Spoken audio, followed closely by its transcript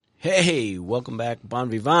Hey, welcome back, Bon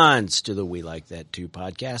Vivants, to the We Like That Too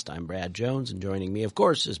podcast. I'm Brad Jones, and joining me, of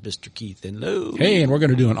course, is Mr. Keith Enlow. Hey, and we're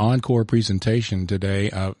going to do an encore presentation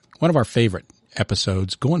today. One of our favorite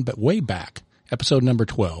episodes, going way back, episode number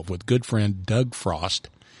 12, with good friend Doug Frost.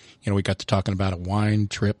 You know, we got to talking about a wine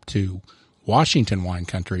trip to Washington wine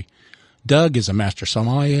country. Doug is a master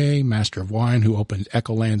sommelier, master of wine, who opened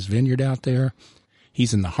Echolands vineyard out there.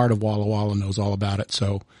 He's in the heart of Walla Walla, knows all about it,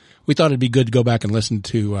 so we thought it'd be good to go back and listen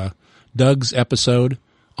to Doug's episode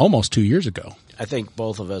almost 2 years ago. I think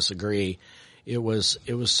both of us agree. It was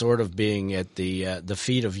sort of being at the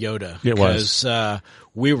feet of Yoda. It was. Because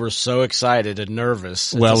we were so excited and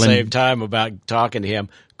nervous at the same time about talking to him.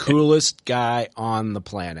 Coolest guy on the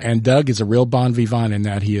planet. And Doug is a real bon vivant in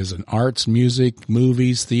that he is an arts, music,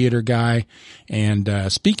 movies, theater guy. And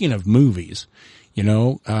speaking of movies, you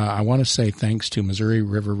know, I want to say thanks to Missouri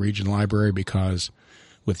River Region Library, because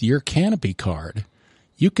with your Canopy card,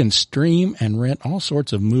 you can stream and rent all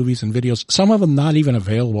sorts of movies and videos, some of them not even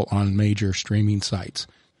available on major streaming sites.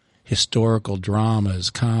 Historical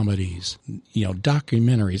dramas, comedies, you know,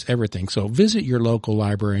 documentaries, everything. So visit your local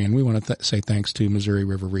library, and we want to say thanks to Missouri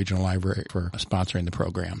River Regional Library for sponsoring the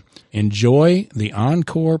program. Enjoy the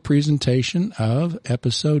encore presentation of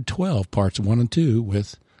episode 12, parts 1 and 2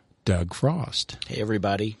 with Doug Frost. Hey,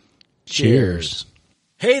 everybody. Cheers.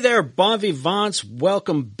 Hey there, Bon Vivants.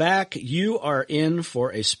 Welcome back. You are in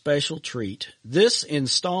for a special treat. This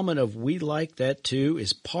installment of We Like That Too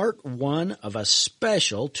is part 1 of a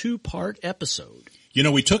special 2-part episode. You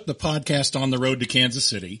know, we took the podcast on the road to Kansas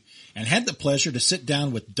City and had the pleasure to sit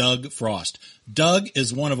down with Doug Frost. Doug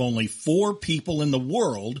is one of only 4 people in the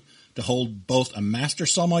world to hold both a Master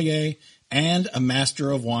Sommelier and a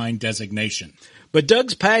Master of Wine designation. But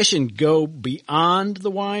Doug's passion go beyond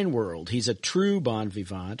the wine world. He's a true bon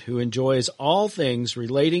vivant who enjoys all things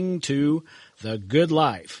relating to the good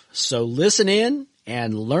life. So listen in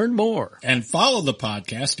and learn more. And follow the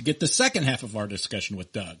podcast to get the second half of our discussion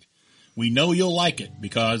with Doug. We know you'll like it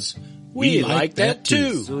because we like that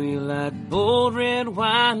too. So you like bold red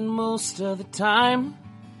wine most of the time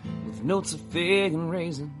with notes of fig and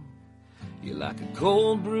raisin. You like a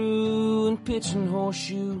cold brew and pitching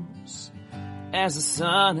horseshoes as the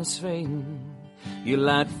sun is fading. You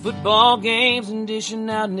like football games and dishing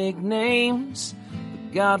out nicknames,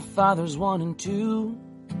 the Godfathers 1 and 2.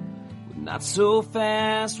 But not so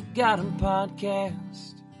fast, we got 'em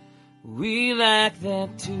podcast. We like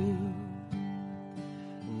that too.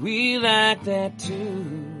 We like that too.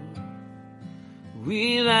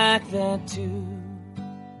 We like that too.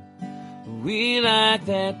 We like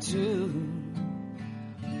that too.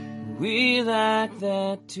 We like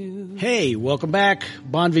that too. Hey, welcome back,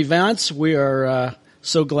 Bon Vivants. We are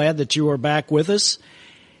so glad that you are back with us.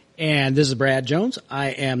 And this is Brad Jones. I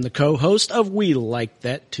am the co-host of We Like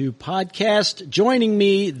That Too podcast. Joining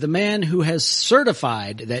me, the man who has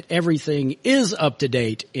certified that everything is up to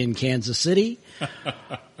date in Kansas City,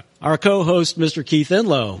 our co-host, Mr. Keith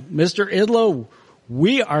Enlow. Mr. Enlow,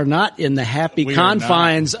 we are not in the happy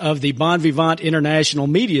confines of the Bon Vivant International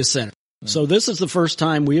Media Center. So this is the first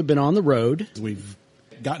time we have been on the road. We've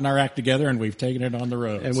gotten our act together and we've taken it on the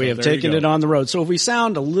road. And we have taken it on the road. So if we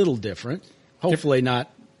sound a little different, hopefully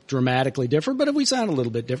not dramatically different, but if we sound a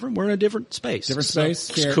little bit different, we're in a different space. Different space?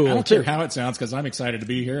 So it's cool. I don't care how it sounds because I'm excited to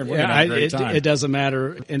be here and we're going to have a great time. It doesn't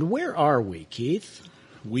matter. And where are we, Keith?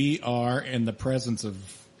 We are in the presence of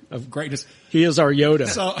greatness. He is our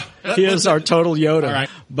Yoda. He is our total Yoda. All right.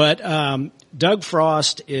 But Doug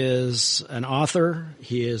Frost is an author.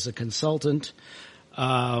 He is a consultant.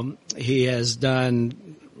 He has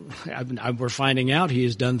done, we're finding out, he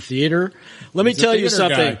has done theater. Let me tell you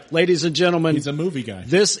something, ladies and gentlemen. He's a movie guy.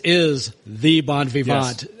 This is the Bon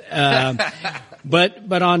Vivant. Yes.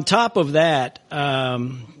 But on top of that,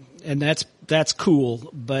 and that's cool,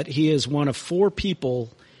 but he is one of 4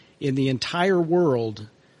 people in the entire world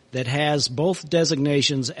that has both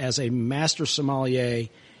designations as a master sommelier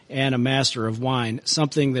and a master of wine,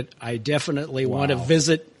 something that I definitely want to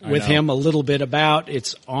visit with him a little bit about.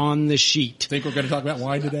 It's on the sheet. Think we're going to talk about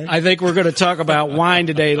wine today? I think we're going to talk about wine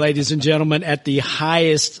today, ladies and gentlemen, at the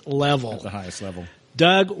highest level. At the highest level.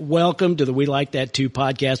 Doug, welcome to the We Like That Too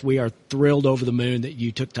podcast. We are thrilled over the moon that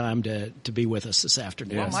you took time to be with us this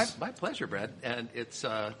afternoon. Well, my pleasure, Brad. And it's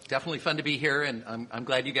definitely fun to be here, and I'm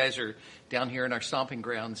glad you guys are down here in our stomping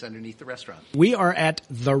grounds underneath the restaurant. We are at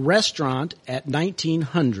the restaurant at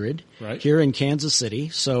 1900 here in Kansas City.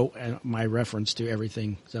 So my reference to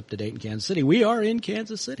everything is up to date in Kansas City. We are in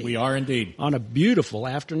Kansas City. We are indeed. On a beautiful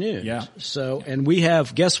afternoon. Yeah. So, and we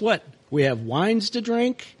have, guess what? We have wines to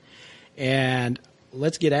drink and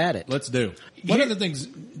let's get at it. Let's do. One of the things,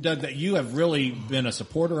 Doug, that you have really been a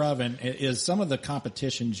supporter of and is some of the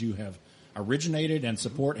competitions you have originated and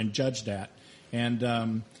support and judged at. And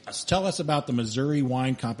tell us about the Missouri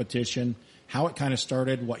wine competition, how it kind of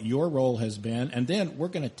started, what your role has been, and then we're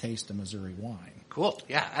going to taste the Missouri wine. Cool.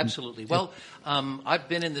 Yeah, absolutely. Well, I've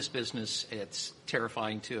been in this business. It's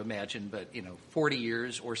terrifying to imagine, but 40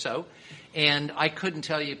 years or so. And I couldn't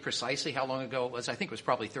tell you precisely how long ago it was. I think it was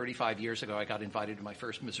probably 35 years ago I got invited to my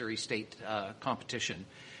first Missouri State competition.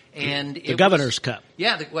 And the Governor's Cup.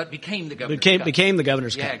 Yeah, what became the Governor's Cup. Became the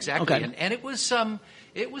Governor's Cup. Yeah, exactly. Okay. And it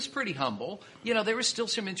was pretty humble. There was still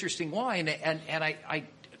some interesting wine, and I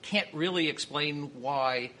can't really explain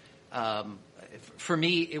why. For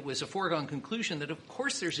me, it was a foregone conclusion that, of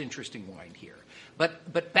course, there's interesting wine here.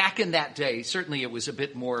 But back in that day, certainly it was a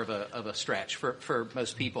bit more of a stretch for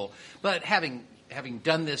most people. But having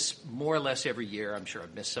done this more or less every year, I'm sure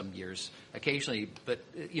I've missed some years occasionally, but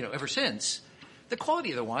ever since, the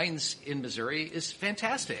quality of the wines in Missouri is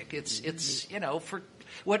fantastic. It's for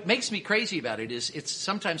what makes me crazy about it is it's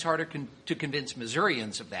sometimes harder to convince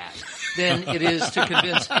Missourians of that than it is to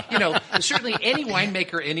convince, certainly any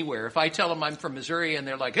winemaker anywhere. If I tell them I'm from Missouri and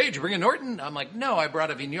they're like, hey, did you bring a Norton? I'm like, no, I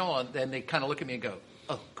brought a Vignon. And they kind of look at me and go,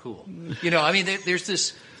 oh, cool. There's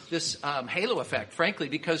this halo effect, frankly,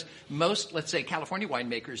 because most, let's say, California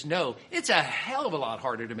winemakers know it's a hell of a lot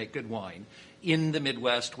harder to make good wine in the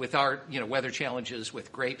Midwest with our, weather challenges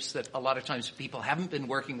with grapes that a lot of times people haven't been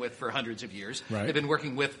working with for hundreds of years. Right. They've been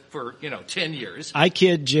working with for, 10 years. I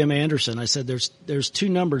kid Jim Anderson. I said, there's two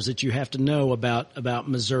numbers that you have to know about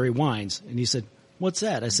Missouri wines. And he said, what's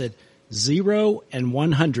that? I said, 0 and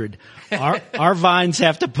 100. Our vines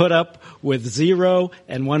have to put up with 0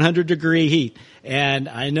 and 100 degree heat. And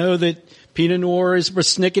I know that Pinot Noir is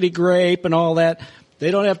persnickety grape and all that. They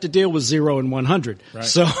don't have to deal with 0 and 100. Right.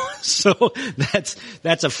 So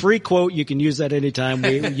that's a free quote. You can use that anytime.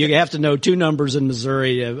 You have to know two numbers in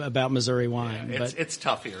Missouri about Missouri wine. Yeah, it's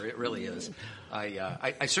tough here. It really is.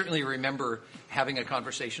 I certainly remember having a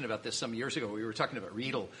conversation about this some years ago. We were talking about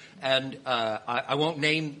Riedel, and I won't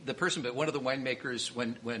name the person, but one of the winemakers,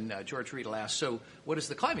 when George Riedel asked, so what is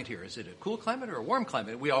the climate here? Is it a cool climate or a warm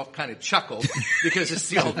climate? We all kind of chuckled because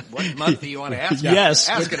it's what month do you want to ask? Yes.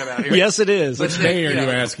 Asking about here. Yes, it is. Which day are you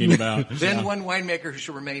asking about? Then one winemaker who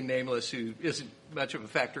should remain nameless, who isn't much of a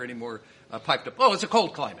factor anymore, piped up, oh, it's a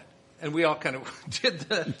cold climate. And we all kind of did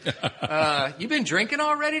the, you been drinking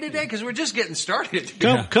already today? Because we're just getting started.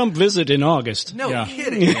 Come visit in August. No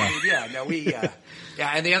kidding.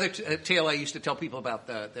 And the other tale I used to tell people about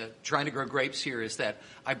the trying to grow grapes here is that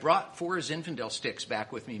I brought 4 Zinfandel sticks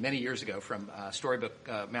back with me many years ago from Storybook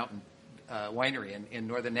Mountain Winery in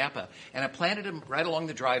northern Napa. And I planted them right along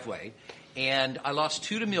the driveway. And I lost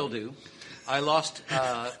 2 to mildew. I lost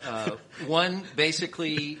one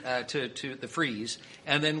basically to the freeze,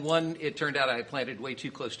 and then one, it turned out I planted way too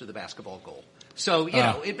close to the basketball goal. So,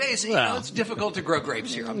 it basically, it's difficult to grow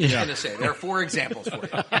grapes here. I'm just going to say. There are 4 examples for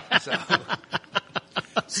you.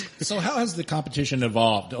 So how has the competition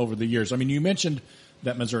evolved over the years? I mean, you mentioned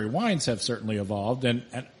that Missouri wines have certainly evolved, and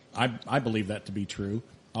I believe that to be true.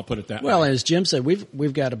 I'll put it that way. Well, as Jim said,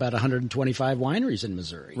 we've got about 125 wineries in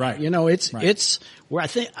Missouri. Right. It's where I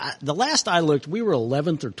think the last I looked, we were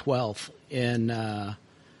 11th or 12th in.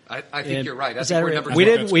 I think you're right. I think we're number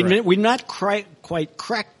 12. We not quite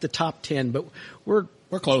cracked the top 10, but we're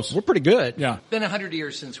close. We're pretty good. Yeah. It's been 100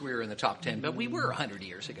 years since we were in the top 10, but we were 100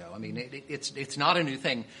 years ago. I mean, it's not a new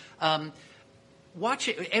thing. Watch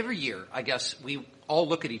it every year. I guess we all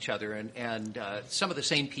look at each other, and some of the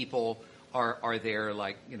same people are there,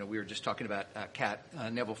 like, we were just talking about Kat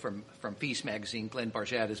Neville from Feast Magazine. Glenn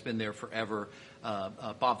Barjat has been there forever.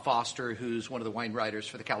 Bob Foster, who's one of the wine writers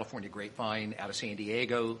for the California Grapevine out of San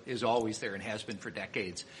Diego, is always there and has been for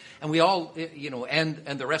decades. And we all, and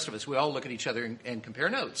the rest of us, we all look at each other and compare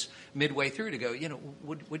notes midway through to go,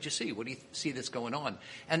 what'd you see? What do you see that's going on?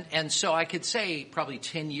 And so I could say probably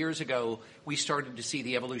 10 years ago, we started to see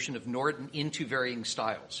the evolution of Norton into varying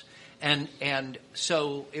styles. And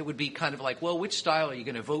so it would be kind of like, well, which style are you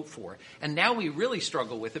going to vote for? And now we really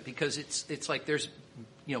struggle with it because it's like there's,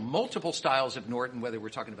 multiple styles of Norton, whether we're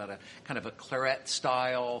talking about a kind of a claret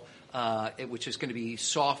style, which is going to be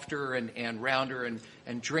softer and rounder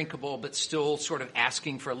and drinkable, but still sort of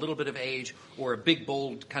asking for a little bit of age, or a big,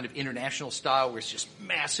 bold kind of international style where it's just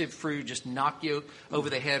massive fruit, just knock you over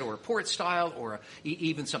the head, or a port style, or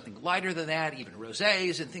even something lighter than that, even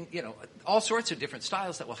rosés and things, all sorts of different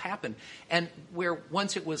styles that will happen. And where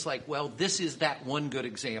once it was like, well, this is that one good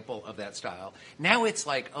example of that style. Now it's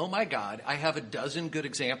like, oh my God, I have a dozen good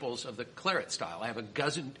examples of the claret style. I have a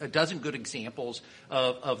dozen good examples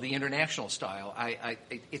of the international style.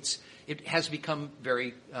 It has become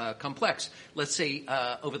very complex. Let's say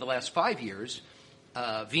over the last 5 years,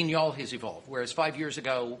 Vignale has evolved. Whereas 5 years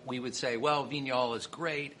ago, we would say, well, Vignale is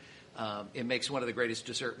great. It makes one of the greatest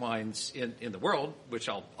dessert wines in the world, which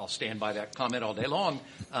I'll stand by that comment all day long,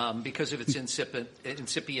 because of its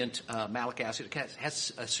incipient malic acid. It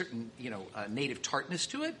has a certain native tartness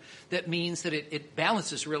to it that means that it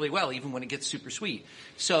balances really well even when it gets super sweet.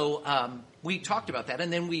 So we talked about that,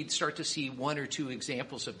 and then we'd start to see one or two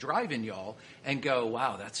examples of dry Vignale and go,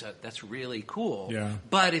 wow, that's really cool. Yeah.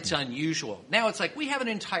 But it's unusual. Now it's like we have an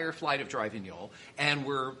entire flight of dry Vignale, and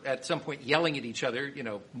we're at some point yelling at each other,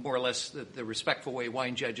 more or less the respectful way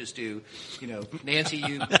wine judges do. Nancy,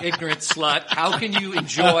 you ignorant slut, how can you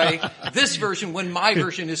enjoy this version when my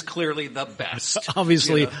version is clearly the best?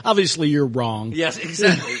 Obviously you're wrong. Yes,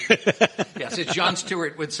 exactly. Yes, as Jon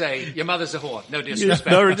Stewart would say, your mother's a whore. No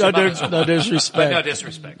disrespect. No disrespect. No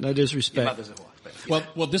disrespect. No disrespect. Your mother's a whore.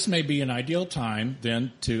 Well, this may be an ideal time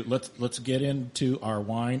then to let's get into our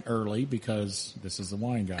wine early because this is the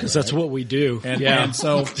wine guy. Because that's what we do. And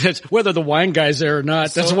so whether the wine guy's there or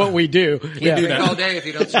not, that's what we do. You drink all day if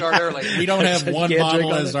you don't start early. We don't have one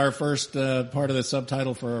bottle as our first part of the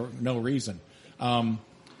subtitle for no reason.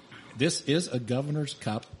 This is a Governor's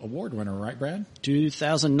Cup Award winner, right, Brad?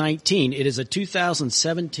 2019. It is a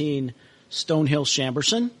 2017 Stonehill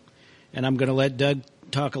Chamberson, and I'm going to let Doug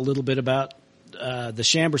talk a little bit about the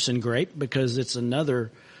Chamberson grape because it's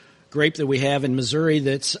another grape that we have in Missouri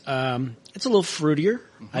that's it's a little fruitier,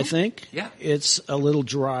 I think. Yeah. It's a little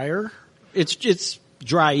drier. It's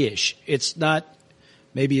dry-ish. It's not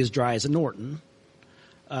maybe as dry as a Norton.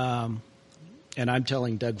 And I'm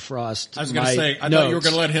telling Doug Frost. I was going to say, I thought you were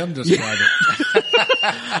going to let him describe it.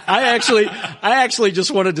 I actually just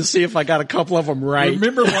wanted to see if I got a couple of them right.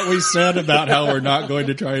 Remember what we said about how we're not going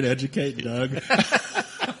to try and educate Doug?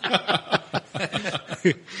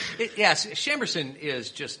 Yes, Chamberson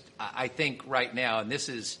is just, I think right now, and this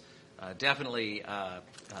is definitely,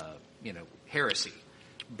 heresy,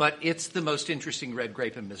 but it's the most interesting red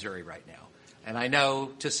grape in Missouri right now. And I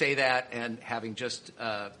know to say that and having just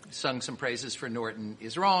sung some praises for Norton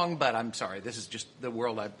is wrong, but I'm sorry. This is just the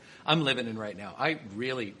world I'm living in right now. I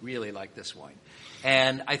really, really like this wine.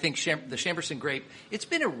 And I think the Chamberson grape, it's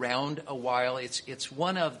been around a while. It's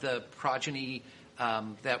one of the progeny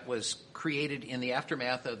that was created in the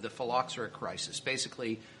aftermath of the phylloxera crisis.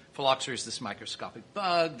 Basically, phylloxera is this microscopic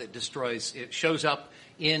bug that destroys. It shows up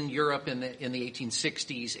in Europe in the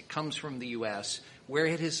 1860s. It comes from the U.S., where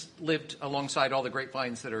it has lived alongside all the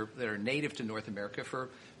grapevines that are native to North America for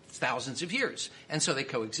thousands of years, and so they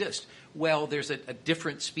coexist. Well, there's a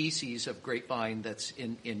different species of grapevine that's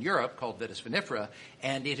in Europe called Vitis vinifera,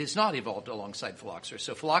 and it has not evolved alongside phylloxera.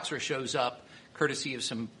 So phylloxera shows up courtesy of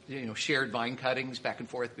some shared vine cuttings back and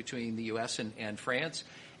forth between the U.S. and France,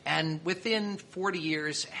 and within 40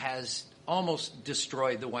 years has almost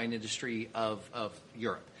destroyed the wine industry of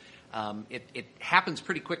Europe. It happens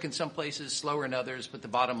pretty quick in some places, slower in others, but the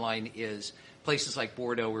bottom line is places like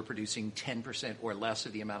Bordeaux were producing 10% or less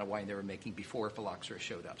of the amount of wine they were making before phylloxera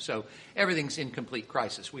showed up. So everything's in complete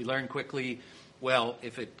crisis. We learned quickly, well,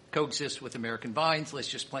 if it coexists with American vines, let's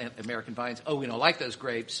just plant American vines. Oh, we don't like those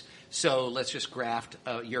grapes, so let's just graft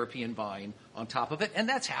a European vine on top of it. And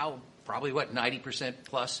that's how probably, 90%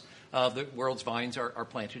 plus of the world's vines are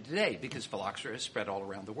planted today because phylloxera is spread all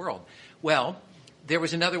around the world. Well, there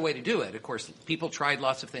was another way to do it. Of course, people tried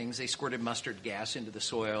lots of things. They squirted mustard gas into the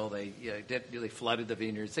soil. They flooded the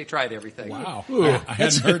vineyards. They tried everything. Wow, I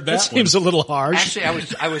hadn't heard that. That seems a little harsh. Actually,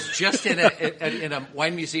 I was just in a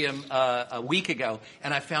wine museum a week ago,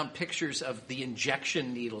 and I found pictures of the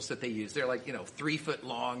injection needles that they use. They're 3 foot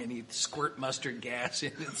long, and you squirt mustard gas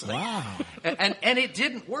in. It's wow, and it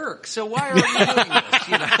didn't work. So why are we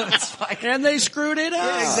doing this? It's like, and they screwed it up.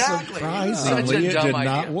 Yeah, exactly. Surprisingly, it did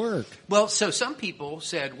not work. Well, so some people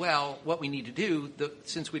said, well, what we need to do,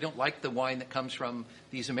 since we don't like the wine that comes from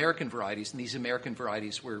these American varieties, and these American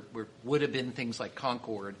varieties would have been things like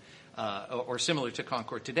Concord or similar to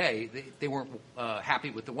Concord today, they weren't happy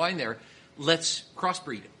with the wine there. Let's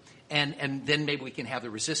crossbreed it. And then maybe we can have the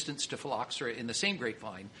resistance to phylloxera in the same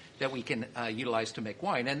grapevine that we can utilize to make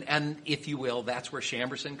wine. And if you will, that's where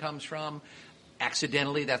Chamberson comes from.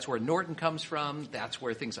 Accidentally, that's where Norton comes from. That's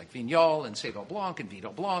where things like Vignale and Sauvignon Blanc and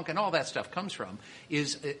Vidal Blanc and all that stuff comes from,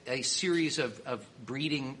 is a series of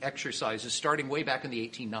breeding exercises starting way back in the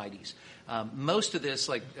 1890s. Most of this,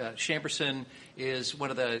 like Chamberson, is one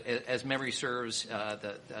of the, as memory serves,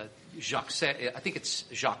 Jacques, I think it's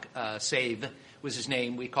Jacques Save was his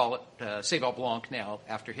name. We call it Sauvignon Blanc now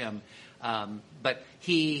after him. But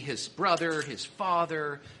he, his brother, his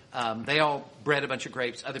father, They all bred a bunch of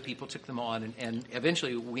grapes. Other people took them on, and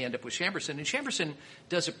eventually we end up with Chambourcin. And Chambourcin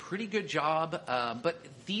does a pretty good job, but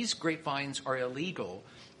these grapevines are illegal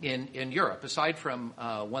in Europe. Aside from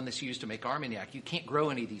one that's used to make Armagnac, you can't grow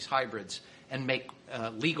any of these hybrids and make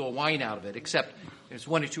legal wine out of it, except there's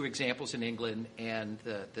one or two examples in England and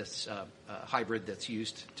this hybrid that's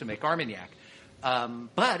used to make Armagnac.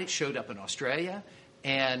 But it showed up in Australia,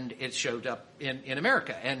 and it showed up in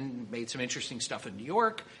America and made some interesting stuff in New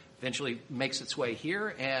York, eventually makes its way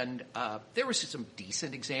here. And there were some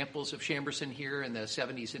decent examples of Chambourcin here in the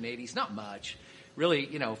 70s and 80s. Not much.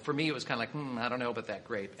 Really, for me, it was kind of like, I don't know about that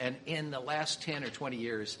grape. And in the last 10 or 20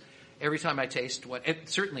 years, every time I taste one,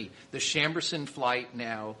 certainly the Chambourcin flight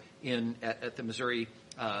now at the Missouri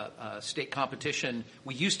state competition,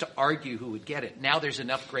 we used to argue who would get it. Now there's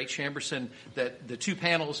enough great Chambourcin that the two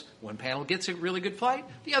panels, one panel gets a really good flight,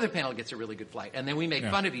 the other panel gets a really good flight. And then we make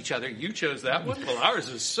fun of each other. You chose that one? Well, ours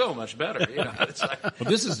is so much better. It's like, well,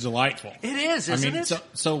 this is delightful. It is, isn't it?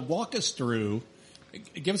 So walk us through,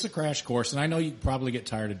 give us a crash course, and I know you probably get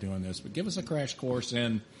tired of doing this, but give us a crash course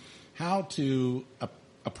in how to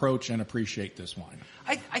approach and appreciate this wine.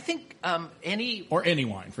 I think any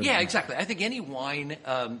wine. For that exactly. I think any wine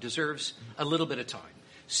deserves a little bit of time.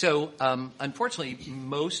 So unfortunately,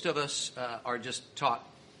 most of us are just taught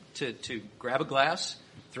to grab a glass,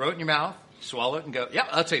 throw it in your mouth, swallow it, and go, yeah,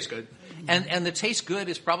 that tastes good. And the taste good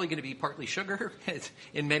is probably going to be partly sugar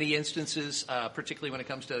in many instances, particularly when it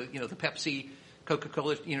comes to the Pepsi,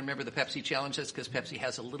 Coca-Cola. Remember the Pepsi challenge? That's because Pepsi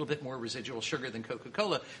has a little bit more residual sugar than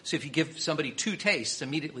Coca-Cola. So if you give somebody two tastes,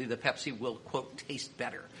 immediately the Pepsi will, quote, taste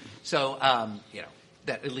better. So,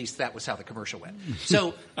 that at least that was how the commercial went.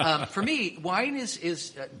 So for me, wine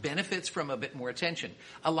is benefits from a bit more attention.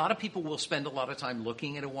 A lot of people will spend a lot of time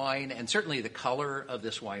looking at a wine, and certainly the color of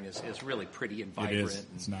this wine is really pretty and vibrant. It is.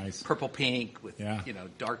 It's nice. Purple pink with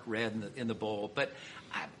dark red in the bowl. But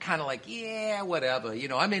I'm kind of like, whatever.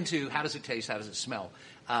 I'm into how does it taste, how does it smell.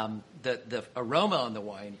 The aroma on the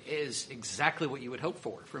wine is exactly what you would hope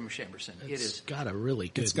for from a Chambourcin. It's got a really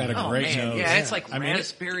good. It's got a great nose. Yeah, it's like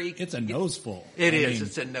raspberry. It's a noseful. It is.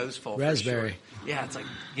 It's a noseful. Raspberry. For sure. Yeah, it's like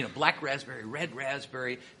black raspberry, red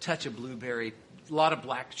raspberry, touch of blueberry, a lot of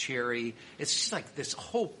black cherry. It's just like this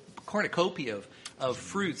whole cornucopia of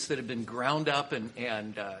fruits that have been ground up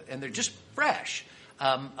and they're just fresh.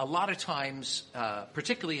 A lot of times,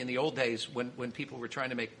 particularly in the old days when people were trying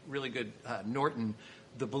to make really good Norton,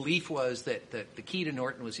 the belief was that the key to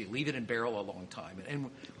Norton was you leave it in barrel a long time.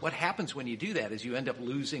 And what happens when you do that is you end up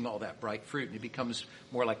losing all that bright fruit, and it becomes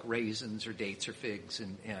more like raisins or dates or figs,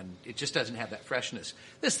 and it just doesn't have that freshness.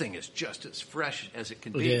 This thing is just as fresh as it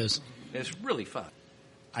can be. It is. It's really fun.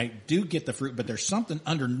 I do get the fruit, but there's something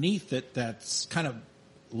underneath it that's kind of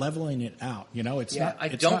leveling it out. It's not. I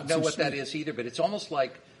don't know what that is either, but it's almost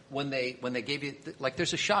like when they gave you, like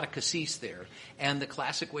there's a shot of cassis there, and the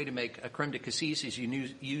classic way to make a creme de cassis is you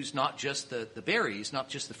use not just the berries, not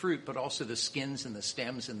just the fruit, but also the skins and the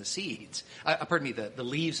stems and the seeds. The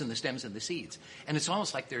leaves and the stems and the seeds. And it's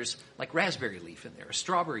almost like there's like raspberry leaf in there, a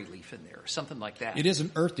strawberry leaf in there, or something like that. It is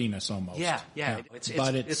an earthiness almost. Yeah.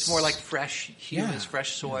 It's more like fresh humus,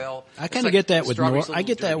 fresh soil. I kind of get that with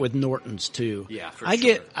with Nortons too. Yeah, for I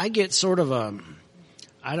sure. I get sort of a.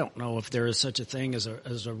 I don't know if there is such a thing as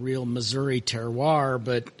a real Missouri terroir,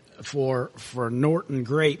 but for Norton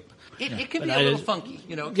grape, it can be a little funky,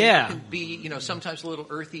 It can be, sometimes a little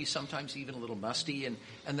earthy, sometimes even a little musty. And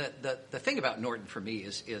the thing about Norton for me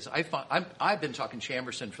is I've been talking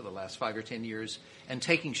Chambourcin for the last 5 or 10 years, and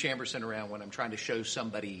taking Chambourcin around when I'm trying to show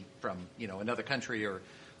somebody from another country or.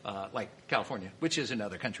 Like California, which is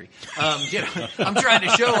another country. I'm trying to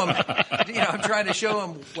show them. I'm trying to show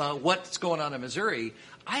them what's going on in Missouri.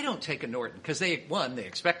 I don't take a Norton because they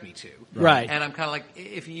expect me to. Right. And I'm kind of like,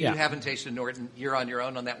 if you haven't tasted Norton, you're on your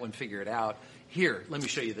own on that one. Figure it out. Here, let me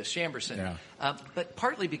show you this Chambourcin. Yeah. But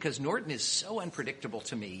partly because Norton is so unpredictable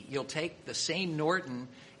to me. You'll take the same Norton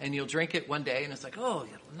and you'll drink it one day, and it's like, oh,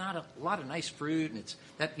 not a lot of nice fruit, and it's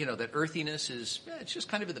that that earthiness is it's just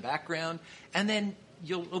kind of in the background, and then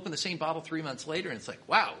you'll open the same bottle 3 months later, and it's like,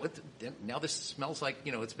 wow, now this smells like,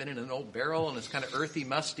 it's been in an old barrel, and it's kind of earthy,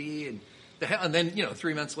 musty, and then,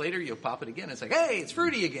 3 months later, you'll pop it again, and it's like, hey, it's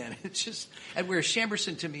fruity again. It's just, and whereas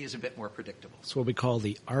Chambourcin to me is a bit more predictable. It's what we call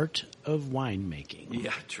the art of winemaking.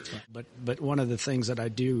 Yeah, true. But one of the things that I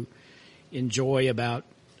do enjoy about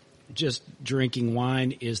just drinking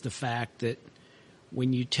wine is the fact that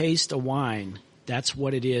when you taste a wine, that's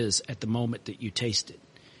what it is at the moment that you taste it.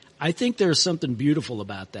 I think there's something beautiful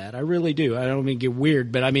about that. I really do. I don't mean to get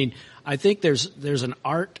weird, but I think there's an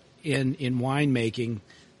art in winemaking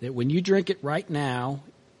that when you drink it right now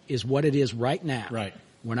is what it is right now. Right.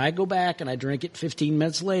 When I go back and I drink it 15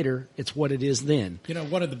 minutes later, it's what it is then. You know,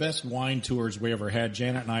 one of the best wine tours we ever had,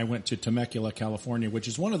 Janet and I went to Temecula, California, which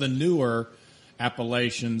is one of the newer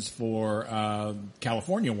appellations for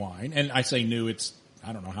California wine. And I say new,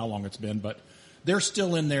 I don't know how long it's been, but they're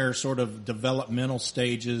still in their sort of developmental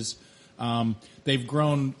stages. They've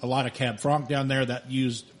grown a lot of Cab Franc down there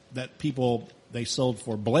that people they sold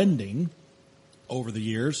for blending over the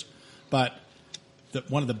years. But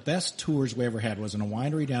one of the best tours we ever had was in a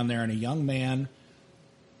winery down there, and a young man,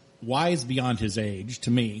 wise beyond his age to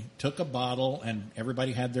me, took a bottle, and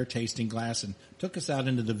everybody had their tasting glass, and took us out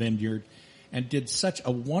into the vineyard and did such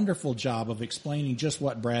a wonderful job of explaining just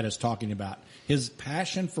what Brad is talking about. His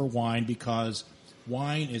passion for wine, because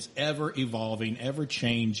wine is ever evolving, ever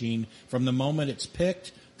changing, from the moment it's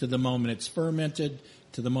picked to the moment it's fermented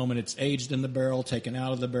to the moment it's aged in the barrel, taken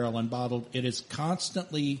out of the barrel and bottled. It is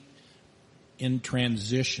constantly in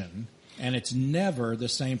transition, and it's never the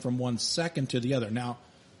same from one second to the other. Now,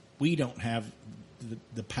 we don't have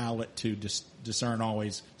the palate to discern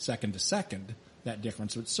always second to second that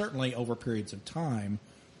difference, but certainly over periods of time,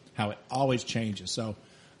 how it always changes. So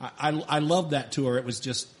I love that tour. It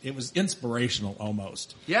was inspirational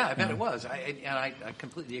almost. Yeah, I bet it was. I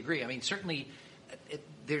completely agree. I mean, certainly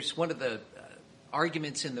there's one of the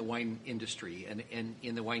arguments in the wine industry and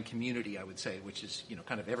in the wine community, I would say, which is,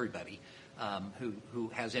 kind of everybody who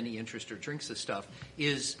has any interest or drinks this stuff,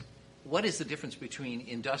 is what is the difference between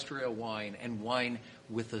industrial wine and wine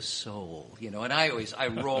with a soul? And I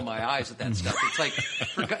roll my eyes at that stuff.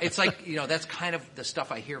 It's like that's kind of the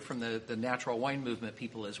stuff I hear from the natural wine movement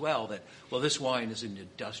people as well, that, well, this wine is an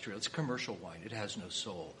industrial, it's commercial wine, it has no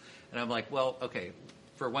soul. And I'm like, well, okay,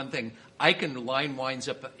 for one thing, I can line wines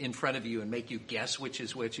up in front of you and make you guess which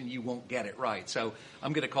is which, and you won't get it right. So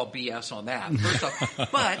I'm going to call BS on that. First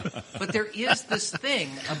off, but there is this thing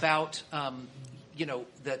about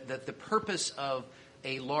the purpose of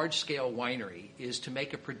a large-scale winery is to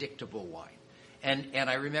make a predictable wine. And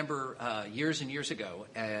I remember years and years ago,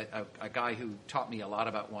 a guy who taught me a lot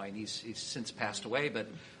about wine. He's since passed away, but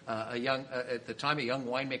at the time, a young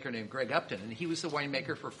winemaker named Greg Upton, and he was the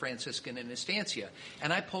winemaker for Franciscan and Estancia.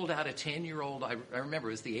 And I pulled out a 10-year-old. I remember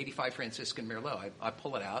it was the '85 Franciscan Merlot. I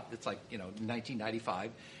pull it out. It's like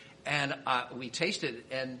 1995, and we tasted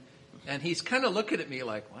it, and he's kind of looking at me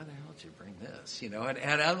like, why the hell did you bring this?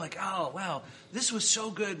 And I'm like, oh wow, this was so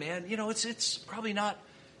good, man. It's probably not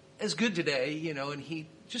as good today, and he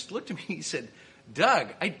just looked at me and he said, Doug,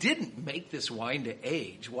 I didn't make this wine to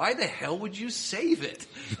age. Why the hell would you save it?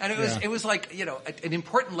 And it was like, an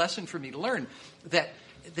important lesson for me to learn that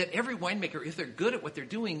every winemaker, if they're good at what they're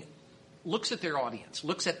doing, looks at their audience,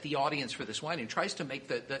 looks at the audience for this wine and tries to make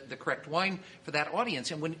the correct wine for that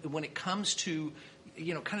audience. And when it comes to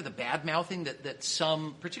kind of the bad mouthing that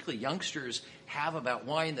some, particularly youngsters, have about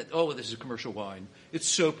wine, that, oh, this is a commercial wine, it's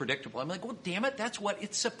so predictable. I'm like, well, damn it, that's what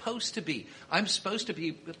it's supposed to be. I'm supposed to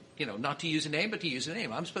be, not to use a name, but to use a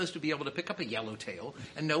name. I'm supposed to be able to pick up a yellowtail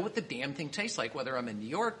and know what the damn thing tastes like, whether I'm in New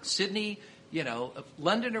York, Sydney,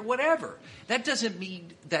 London, or whatever. That doesn't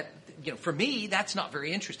mean that, for me, that's not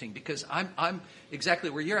very interesting, because I'm exactly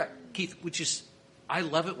where you're at, Keith, which is, I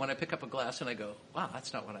love it when I pick up a glass and I go, wow,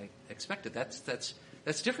 that's not what I expected.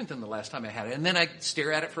 That's different than the last time I had it. And then I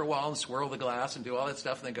stare at it for a while and swirl the glass and do all that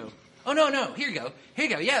stuff and then go, oh, no, here you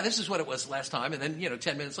go. Yeah, this is what it was last time. And then,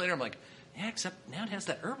 10 minutes later, I'm like, yeah, except now it has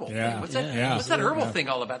that herbal thing. What's that herbal thing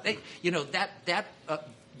all about?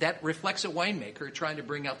 That reflects a winemaker trying to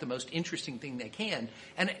bring out the most interesting thing they can.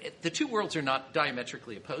 And the two worlds are not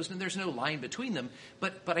diametrically opposed, and there's no line between them.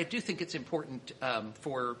 But I do think it's important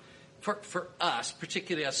for us,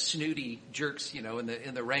 particularly us snooty jerks,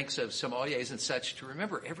 in the ranks of sommeliers and such, to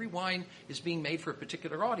remember every wine is being made for a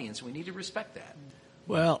particular audience, and we need to respect that.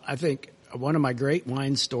 Well, I think one of my great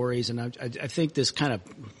wine stories, and I think this kind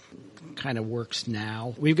of works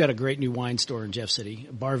now. We've got a great new wine store in Jeff City,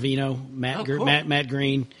 Barvino, Matt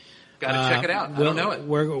Green. Got to check it out. I don't know it.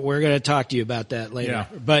 We're going to talk to you about that later.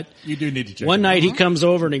 Yeah. But you do need to check one it night out. He comes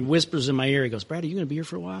over and he whispers in my ear. He goes, Brad, are you going to be here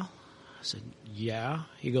for a while? I said, yeah.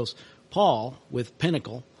 He goes, Paul with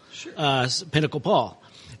Pinnacle, Pinnacle Paul,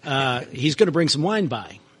 he's going to bring some wine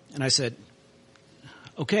by. And I said,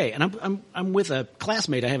 okay. And I'm with a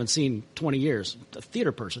classmate I haven't seen 20 years, a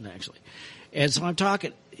theater person actually. And so I'm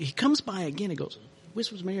talking. He comes by again. He goes,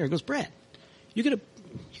 whispers in my ear. He goes, Brad, you gonna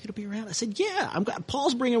be around? I said, yeah.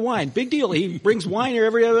 Paul's bringing wine. Big deal. He brings wine here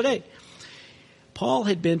every other day. Paul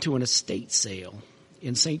had been to an estate sale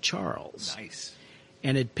in St. Charles. Nice.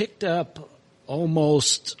 And had picked up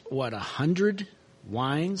almost 100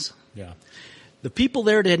 wines. Yeah. The people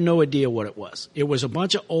there had no idea what it was. It was a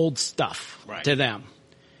bunch of old stuff to them.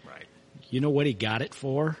 Right. You know what he got it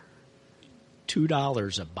for?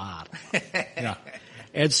 $2 a bottle. Yeah.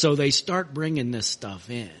 And so they start bringing this stuff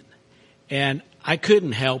in. And I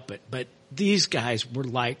couldn't help it, but these guys were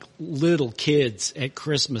like little kids at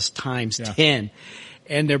Christmas times 10.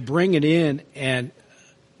 And they're bringing in, and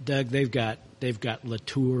Doug, they've got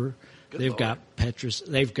Latour, they've got Petrus,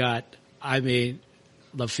 they've got,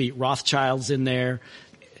 Lafitte Rothschild's in there.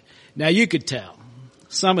 Now you could tell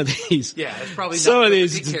some of these, it's probably some not of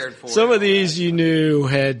these, cared for. some of these you knew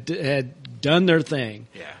had done their thing.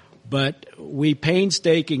 Yeah. But we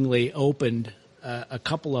painstakingly opened a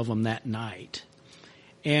couple of them that night.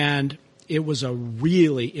 And it was a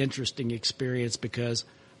really interesting experience because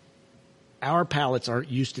our palates aren't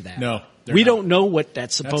used to that. No. We don't know what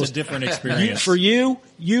that's supposed That's a different experience. For you,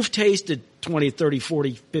 you've tasted 20, 30,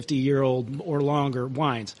 40, 50-year-old or longer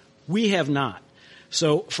wines. We have not.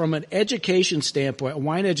 So from an education standpoint, a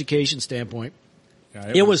wine education standpoint,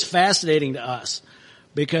 it was fascinating to us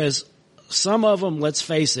because some of them, let's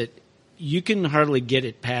face it, you can hardly get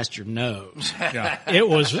it past your nose. Yeah.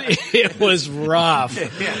 It was rough.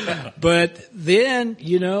 But then,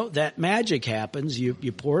 that magic happens.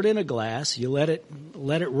 You pour it in a glass, you let it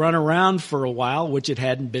run around for a while, which it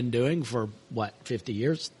hadn't been doing for 50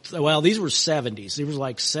 years? Well, these were 70s. These were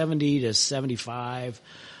like 70 to 75.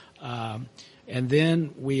 And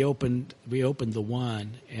then we opened the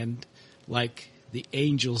one, and like the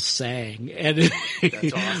angels sang, and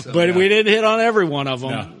That's awesome. but we didn't hit on every one of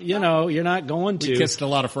them. No. You're not going to. We kissed a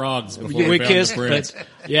lot of frogs before We found kissed, the prince. but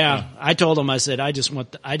I told him, I said, I just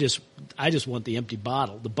want the empty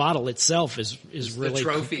bottle. The bottle itself is really the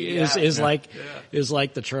trophy. is like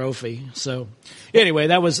the trophy. So anyway,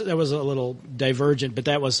 that was a little divergent, but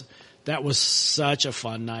that was such a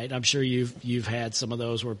fun night. I'm sure you've had some of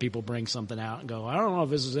those where people bring something out and go, I don't know if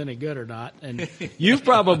this is any good or not. And you've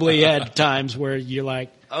probably had times where you're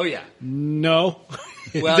like, oh yeah, no,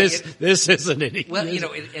 well, this isn't any. Well,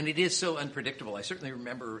 and it is so unpredictable. I certainly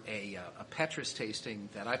remember a Petrus tasting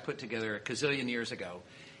that I put together a gazillion years ago,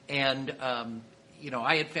 and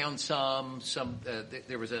I had found some.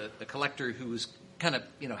 There was a collector who was kind of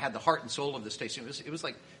had the heart and soul of this tasting. It was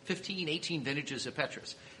like 15, 18 vintages of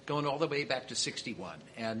Petrus, going all the way back to 61.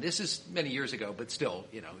 And this is many years ago, but still,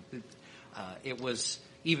 it was,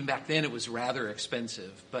 even back then it was rather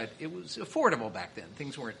expensive, but it was affordable back then.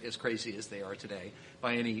 Things weren't as crazy as they are today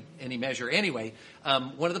by any measure. Anyway,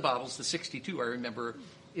 one of the bottles, the 62, I remember,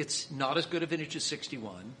 it's not as good a vintage as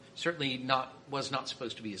 61. Certainly was not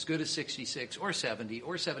supposed to be as good as 66 or 70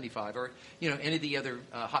 or 75 or, any of the other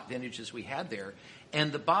hot vintages we had there.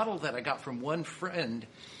 And the bottle that I got from one friend,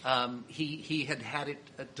 he had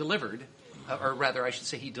it delivered, or rather I should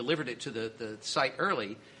say he delivered it to the site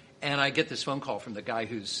early. And I get this phone call from the guy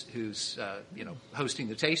who's hosting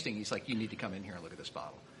the tasting. He's like, you need to come in here and look at this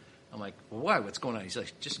bottle. I'm like, well, why? What's going on? He's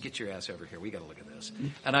like, just get your ass over here. We got to look at this.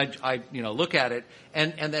 And I look at it,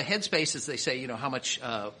 and the headspace is they say, how much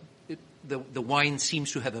the wine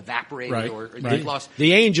seems to have evaporated or they've lost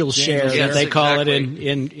the angel's share that they call exactly.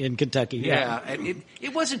 it in Kentucky. Yeah, and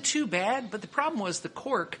it wasn't too bad, but the problem was the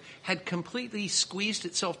cork had completely squeezed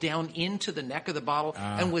itself down into the neck of the bottle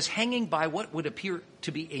and was hanging by what would appear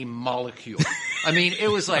to be a molecule. I mean, it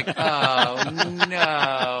was like, oh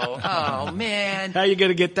no, oh man. How are you going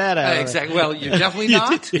to get that out? Exactly. Well, you're definitely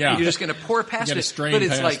not. Yeah. You're just going to pour past it. But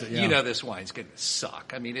it's like, this wine's going to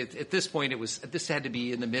suck. I mean, at this point, this had to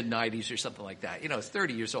be in the mid-90s or something like that. It's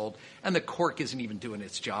 30 years old, and the cork isn't even doing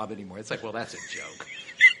its job anymore. It's like, well, that's a joke.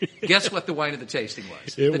 Guess what the wine of the tasting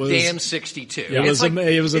was? The damn 62. It was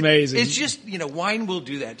amazing. It's just, wine will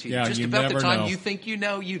do that to you. Yeah, just you about never the time know. you think you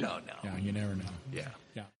know, you don't know. Yeah, you never know. Yeah.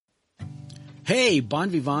 Hey, Bon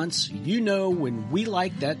Vivants, when We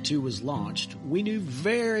Like That Too was launched, we knew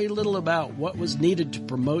very little about what was needed to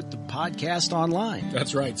promote the podcast online.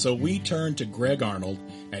 That's right. So we turned to Greg Arnold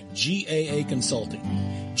at GAA Consulting.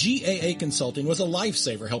 GAA Consulting was a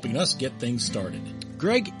lifesaver helping us get things started.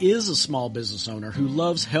 Greg is a small business owner who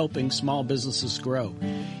loves helping small businesses grow.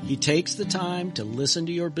 He takes the time to listen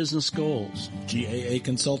to your business goals. GAA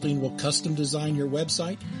Consulting will custom design your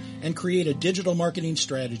website and create a digital marketing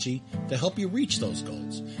strategy to help you reach those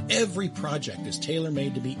goals. Every project is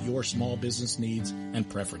tailor-made to meet your small business needs and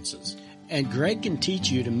preferences. And Greg can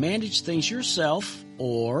teach you to manage things yourself,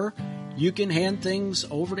 or you can hand things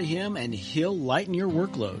over to him and he'll lighten your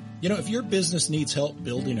workload. If your business needs help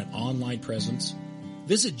building an online presence,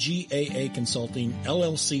 visit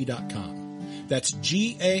GAAconsultingllc.com. That's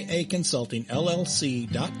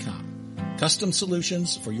GAAconsultingllc.com. Custom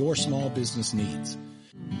solutions for your small business needs.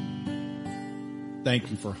 thank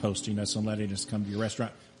you for hosting us and letting us come to your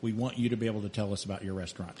restaurant. We want you to be able to tell us about your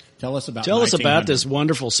restaurant. Tell us about this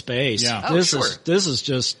wonderful space. Yeah. This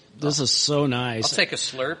is so nice. I'll take a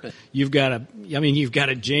slurp. You've got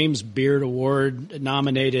a James Beard Award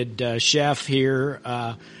nominated chef here.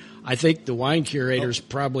 I think the wine curator's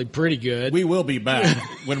probably pretty good. We will be back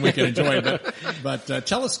when we can enjoy it. But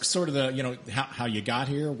tell us sort of how you got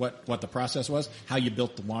here, what the process was, how you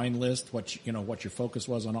built the wine list, what your focus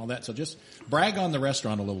was on all that. So just brag on the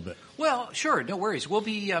restaurant a little bit. Well, sure, no worries. We'll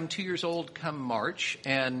be 2 years old come March,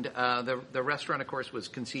 and the restaurant, of course, was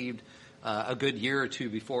conceived a good year or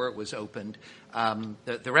two before it was opened.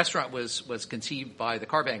 The restaurant was conceived by the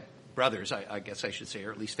Carbank brothers, I guess I should say,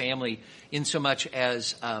 or at least family, in so much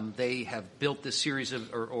as they have built this series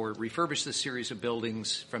of, or refurbished this series of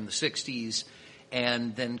buildings from the 60s,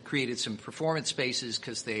 and then created some performance spaces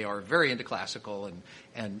because they are very into classical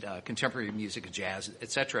and contemporary music and jazz,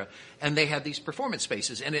 etc. And they had these performance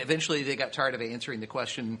spaces, and eventually they got tired of answering the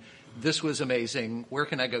question, this was amazing, where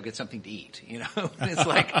can I go get something to eat? It's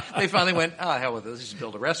like they finally went, oh, hell with this, let's just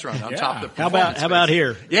build a restaurant on top of the performance How about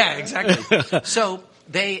here? Yeah, exactly. So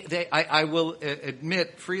I will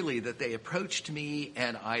admit freely that they approached me,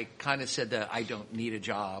 and I kind of said that I don't need a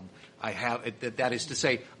job. That is to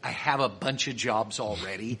say, I have a bunch of jobs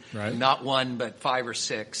already, right. Not one, but 5 or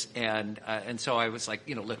 6. And so I was like,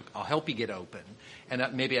 look, I'll help you get open, and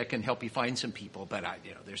maybe I can help you find some people, but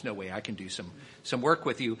there's no way I can do some work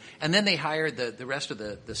with you. And then they hired the rest of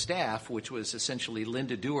the staff, which was essentially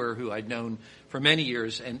Linda Dewar, who I'd known for many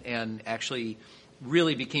years, and actually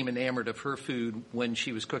really became enamored of her food when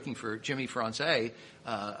she was cooking for Jimmy Francais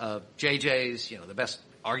of JJ's, the best,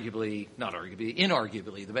 inarguably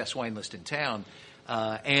the best wine list in town,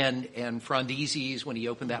 and Frondizi's when he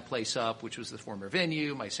opened that place up, which was the former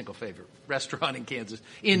venue, my single favorite restaurant in Kansas,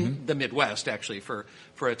 in the Midwest actually for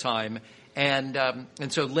a time. And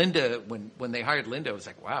so Linda, when they hired Linda, I was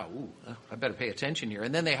like, wow, I better pay attention here.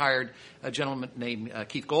 And then they hired a gentleman named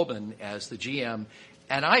Keith Goldman as the GM.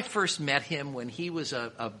 And I first met him when he was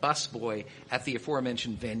a busboy at the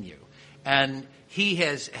aforementioned venue. And he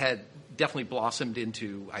had definitely blossomed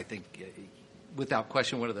into, I think, without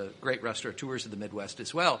question, one of the great restaurateurs of the Midwest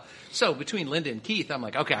as well. So between Linda and Keith, I'm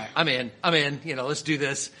like, okay, I'm in, let's do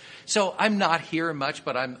this. So I'm not here much,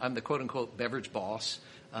 but I'm the quote-unquote beverage boss.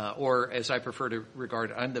 Or as I prefer to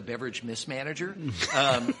regard, I'm the beverage mismanager,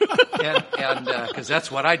 and because that's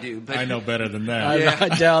what I do. But I know better than that. I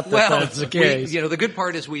doubt that's the case. The good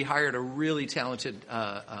part is we hired a really talented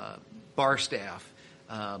bar staff,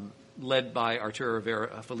 led by Arturo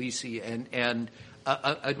Rivera Felici, and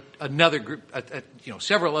another group,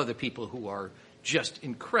 several other people who are just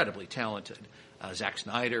incredibly talented. Zach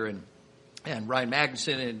Snyder and Ryan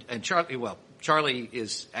Magnuson and Charlie. Well, Charlie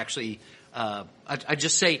is actually. I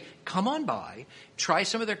just say, come on by, try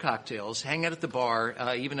some of their cocktails, hang out at the bar.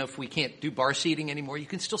 Even if we can't do bar seating anymore, you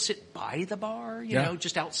can still sit by the bar,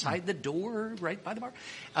 just outside the door, right by the bar.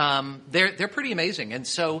 They're pretty amazing. And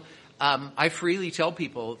so, I freely tell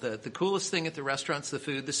people that the coolest thing at the restaurant's the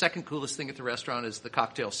food. The second coolest thing at the restaurant is the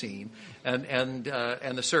cocktail scene and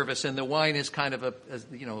the service. And the wine is kind of a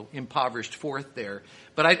impoverished fourth there.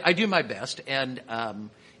 But I do my best, and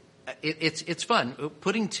it's fun.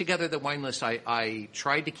 Putting together the wine list, I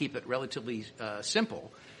tried to keep it relatively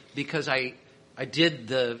simple because I did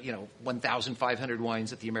the 1,500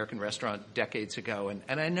 wines at the American Restaurant decades ago,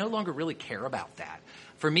 and I no longer really care about that.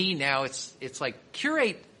 For me now, it's like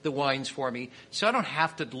curate the wines for me so I don't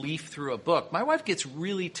have to leaf through a book. My wife gets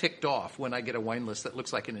really ticked off when I get a wine list that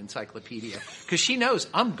looks like an encyclopedia because she knows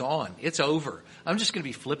I'm gone. It's over. I'm just going to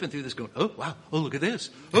be flipping through this going, oh, wow, oh, look at this.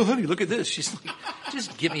 Oh, honey, look at this. She's like,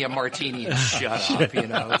 just give me a martini and shut up,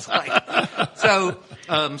 It's like,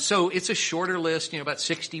 so it's a shorter list, about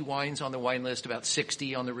 60 wines on the wine list, about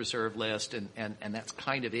 60 on the reserve list, and that's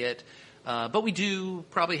kind of it. But we do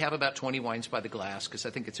probably have about 20 wines by the glass because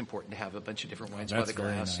I think it's important to have a bunch of different wines by the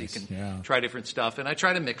glass so you can try different stuff. And I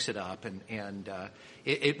try to mix it up. And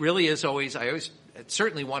it really is always – I always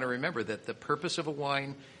certainly want to remember that the purpose of a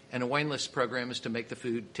wine and a wine list program is to make the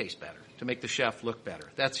food taste better, to make the chef look better.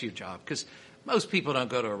 That's your job because – most people don't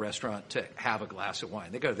go to a restaurant to have a glass of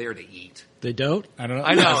wine. They go there to eat. They don't? I don't know.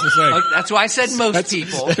 I know. That's why I said most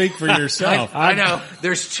people. Speak for yourself. I know.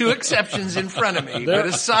 There's 2 exceptions in front of me. But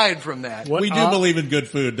aside from that. We do believe in good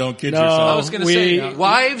food. Don't kid yourself. I was going to say,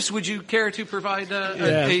 wives, would you care to provide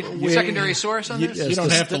a secondary source on this? You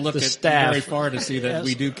don't have to look very far to see that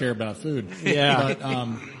we do care about food. Yeah.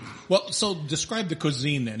 But, well, so describe the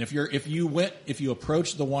cuisine then. If you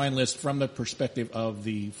approach the wine list from the perspective of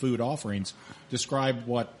the food offerings, describe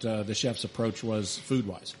what the chef's approach was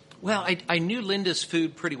food-wise. Well, I knew Linda's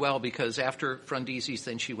food pretty well because after Frundisi's,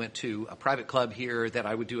 then she went to a private club here that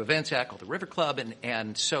I would do events at called the River Club.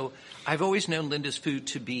 And so I've always known Linda's food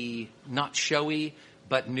to be not showy,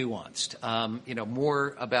 but nuanced.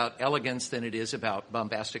 More about elegance than it is about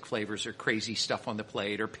bombastic flavors or crazy stuff on the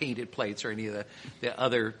plate or painted plates or any of the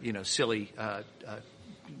other, silly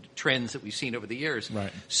trends that we've seen over the years.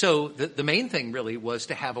 Right. So the main thing really was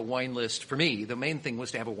to have a wine list. For me, the main thing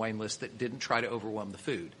was to have a wine list that didn't try to overwhelm the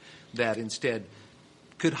food, that instead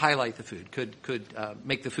could highlight the food, could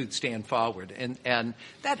make the food stand forward. And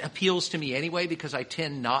that appeals to me anyway because I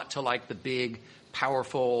tend not to like the big,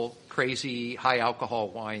 powerful, crazy, high alcohol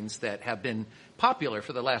wines that have been popular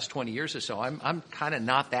for the last 20 years or so. I'm kind of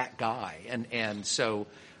not that guy. And so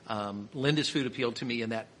Linda's food appealed to me in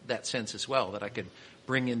that sense as well, that I could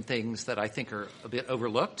bring in things that I think are a bit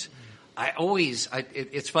overlooked.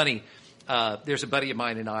 It's funny. There's a buddy of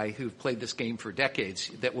mine and I who've played this game for decades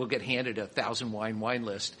that will get handed a 1,000 wine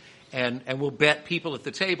list, and we'll bet people at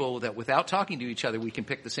the table that without talking to each other, we can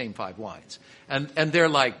pick the same 5 wines. And they're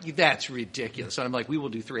like, that's ridiculous. And I'm like, we will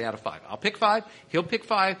do 3 out of 5. I'll pick 5, he'll pick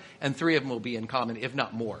 5, and 3 of them will be in common, if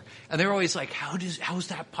not more. And they're always like, how is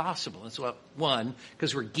that possible? And so, well, one,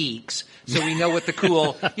 because we're geeks, so we know what the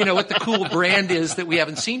cool brand is that we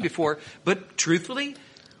haven't seen before. But truthfully,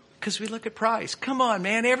 because we look at price. Come on,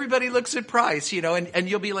 man. Everybody looks at price, and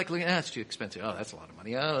you'll be like, that's too expensive. Oh, that's a lot of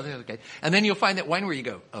money. Oh, okay. And then you'll find that wine where you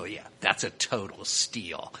go, oh yeah, that's a total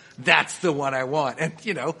steal. That's the one I want. And,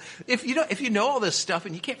 if you know all this stuff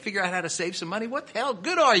and you can't figure out how to save some money, what the hell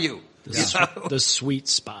good are you? The sweet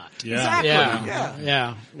spot. Yeah. Exactly.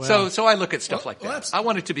 Yeah. Well, so I look at stuff like that. I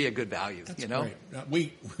want it to be a good value, Great.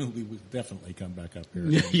 We definitely come back up here.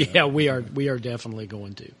 Yeah, we are definitely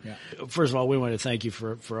going to. Yeah. First of all, we want to thank you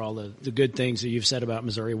for all the good things that you've said about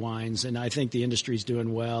Missouri wines, and I think the industry's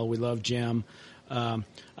doing well. We love Jim. I'm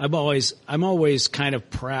always kind of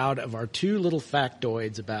proud of our 2 little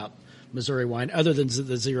factoids about Missouri wine, other than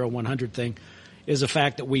the 0-100 thing, is the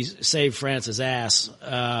fact that we saved France's ass.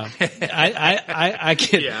 I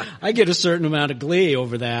get a certain amount of glee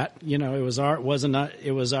over that. It was our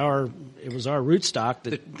rootstock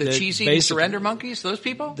that the cheesy surrender monkeys, those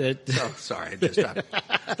people. Sorry, I just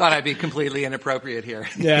thought I'd be completely inappropriate here.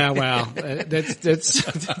 Yeah, well, that's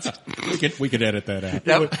we could edit that out.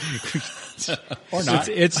 Nope. Or not.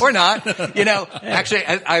 Or not. Actually,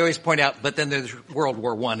 I always point out, but then there's World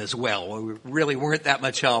War I as well, where we really weren't that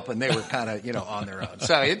much help, and they were kind of, on their own.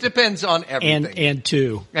 So it depends on everything. And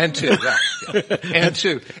two. Right. Yeah. And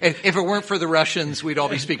 2. If it weren't for the Russians, we'd all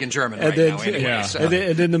be speaking German now anyway. Yeah. So. And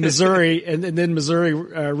then the Missouri, and then Missouri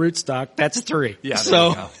rootstock, that's 3. Yeah.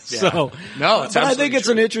 No, it's but I think it's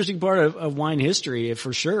true. an interesting part of wine history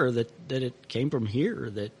for sure that it came from here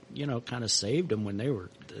that kind of saved them when they were.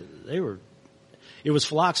 It was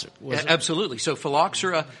phylloxera. Absolutely. So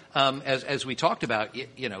phylloxera, as we talked about,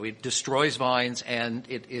 it destroys vines and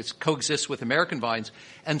it coexists with American vines.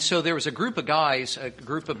 And so there was a group of guys, a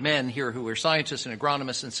group of men here who were scientists and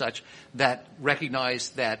agronomists and such that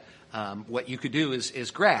recognized that what you could do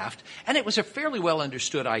is graft. And it was a fairly well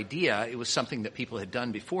understood idea. It was something that people had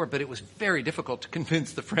done before, but it was very difficult to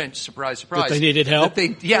convince the French, surprise, that they needed help.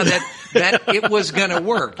 That it was going to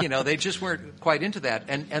work. They just weren't quite into that.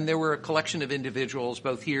 And there were a collection of individuals,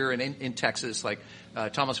 both here and in Texas, like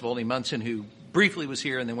Thomas Volney Munson, who briefly was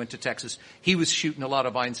here and then went to Texas. He was shooting a lot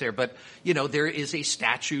of vines there. But, there is a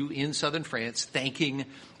statue in southern France thanking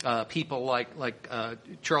people like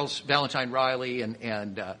Charles Valentine Riley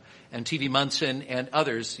and T.V. Munson and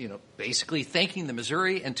others, basically thanking the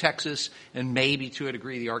Missouri and Texas and maybe to a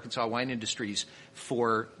degree the Arkansas wine industries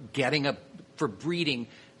for breeding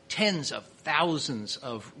tens of thousands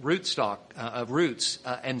of rootstock of roots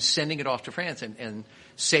and sending it off to France and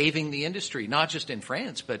saving the industry, not just in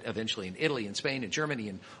France, but eventually in Italy and Spain and Germany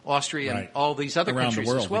and Austria and all these other around countries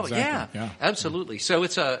the world, as well. exactly. Yeah, absolutely. So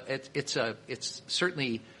it's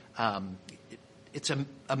certainly it's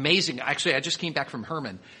amazing. Actually, I just came back from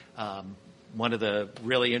Herman. One of the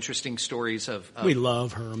really interesting stories of we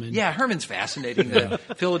love Herman. Yeah, Herman's fascinating. The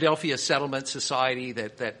Philadelphia Settlement Society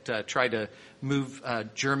that tried to move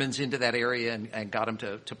Germans into that area and got them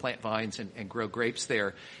to plant vines and grow grapes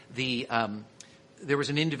there. There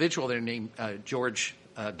was an individual there named George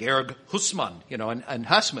Georg Hussmann, and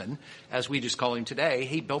Hussmann, as we just call him today,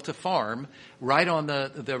 he built a farm right on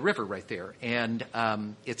the river right there, and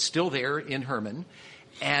it's still there in Herman.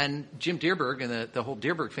 And Jim Deerberg and the whole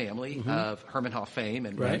Deerberg family of Hermanhoff fame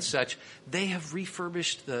and such, they have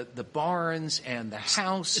refurbished the barns and the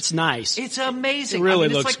house. It's nice. It's amazing. It really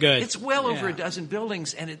it's looks good. It's well over a dozen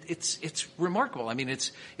buildings, and it's remarkable. I mean,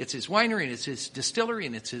 it's his winery, and it's his distillery,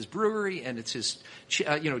 and it's his brewery, and it's his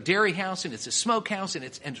dairy house, and it's his smokehouse, and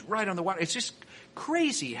it's right on the water. It's just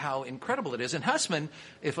crazy how incredible it is. And Hussman,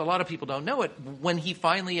 if a lot of people don't know it, when he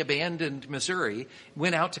finally abandoned Missouri,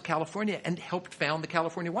 went out to California and helped found the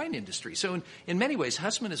California wine industry. So in many ways,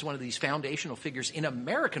 Hussman is one of these foundational figures in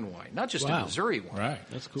American wine, not just in Missouri wine. Right.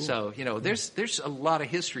 That's cool. So, there's a lot of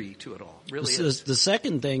history to it all. Really is. The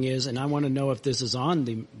second thing is, and I want to know if this is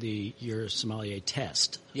on your sommelier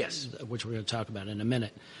test. Yes. Which we're going to talk about in a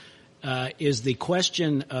minute, is the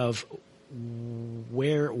question of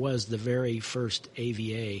where was the very first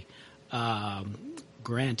AVA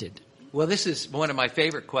granted? Well, this is one of my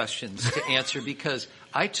favorite questions to answer because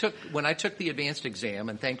when I took the advanced exam,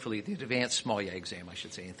 and thankfully the advanced sommelier exam, I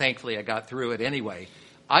should say, and thankfully I got through it anyway.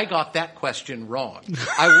 I got that question wrong.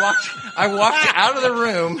 I walked out of the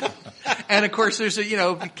room, and of course there's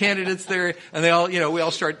candidates there, and they all we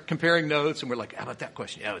all start comparing notes, and we're like, how about that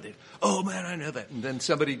question? Oh man, I know that. And then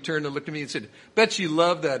somebody turned and looked at me and said, Bet you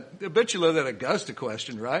love that Augusta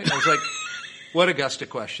question, right? And I was like, what Augusta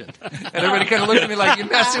question? And everybody kind of looked at me like, you're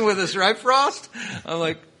messing with us, right, Frost? I'm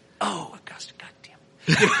like, oh, Augusta, goddamn.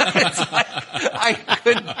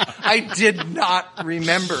 I did not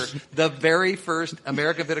remember the very first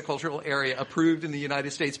American viticultural area approved in the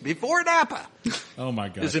United States before Napa. Oh my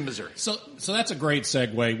God. Is in Missouri. So that's a great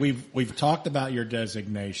segue. We've talked about your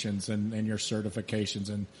designations and your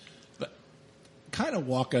certifications, but kind of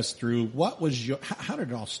walk us through how did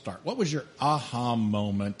it all start? What was your aha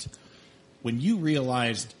moment when you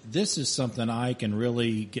realized this is something I can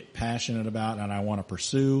really get passionate about and I want to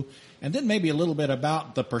pursue, and then maybe a little bit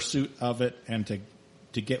about the pursuit of it and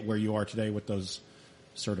to get where you are today with those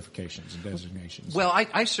certifications and designations? Well,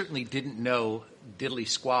 I certainly didn't know diddly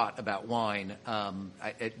squat about wine.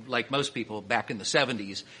 Like most people back in the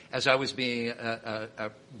 70s, as I was being a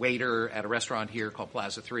waiter at a restaurant here called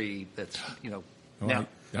Plaza 3 that's, now.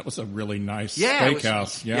 That was a really nice No,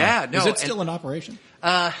 steakhouse. Is it still in operation?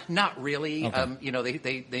 Not really.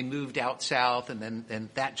 Okay. They moved out south, and then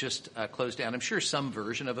that just closed down. I'm sure some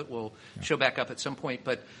version of it will show back up at some point.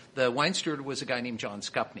 But the wine steward was a guy named John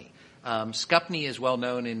Skupny. Skupny is well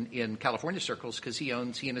known in California circles because he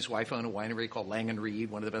and his wife own a winery called Lang & Reed,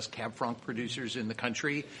 one of the best Cab Franc producers in the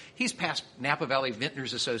country. He's past Napa Valley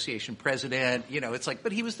Vintners Association president.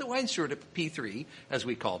 But he was the wine steward at P3, as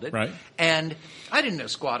we called it. Right. And I didn't know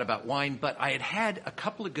squat about wine, but I had a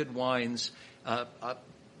couple of good wines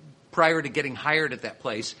prior to getting hired at that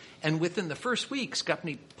place. And within the first week,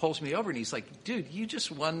 Skupny pulls me over and he's like, dude, you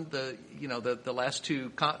just won the last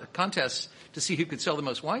two contests to see who could sell the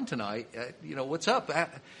most wine tonight. What's up?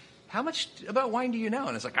 How much about wine do you know?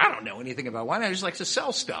 And I was like, I don't know anything about wine. I just like to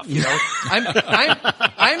sell stuff. I'm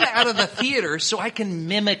out of the theater, so I can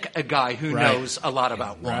mimic a guy who knows a lot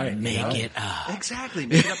about wine. Right. Make it up. Exactly.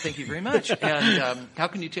 Make it up. Thank you very much. And how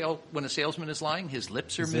can you tell when a salesman is lying? His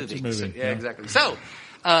lips are moving. Yeah, exactly. So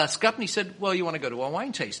Skupny said, well, you want to go to a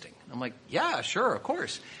wine tasting? I'm like, yeah, sure, of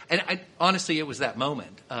course. And honestly, it was that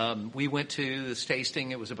moment. We went to this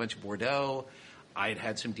tasting. It was a bunch of Bordeaux. I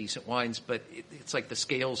had some decent wines, but it's like the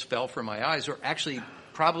scales fell from my eyes, or actually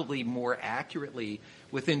probably more accurately,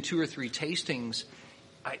 within 2 or 3 tastings,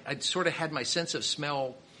 I'd sort of had my sense of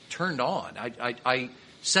smell turned on. I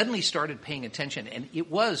suddenly started paying attention, and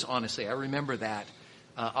it was, honestly, I remember that.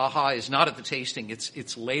 Aha is not at the tasting.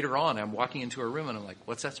 It's later on. I'm walking into a room, and I'm like,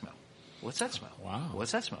 what's that smell? What's that smell? Wow.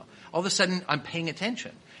 What's that smell? All of a sudden, I'm paying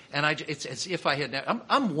attention. And it's as if I had,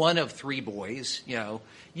 I'm one of 3 boys,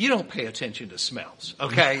 you don't pay attention to smells,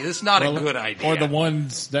 okay? It's not a good idea. Or the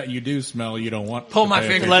ones that you do smell, you don't want pull to my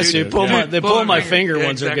pay finger. attention Bless you. to. Pull my finger Yeah,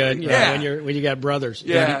 ones exactly. are good. Yeah. When you got brothers.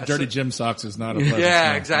 Yeah. Dirty Jim socks is not a pleasant Yeah,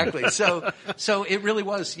 smell. exactly. So it really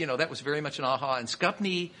was, that was very much an aha. And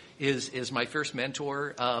Skupny is my first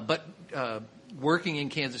mentor, but working in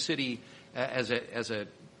Kansas City as a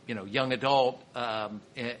young adult,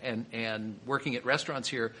 and working at restaurants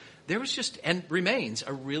here, there was just, and remains,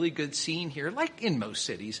 a really good scene here, like in most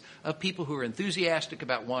cities, of people who are enthusiastic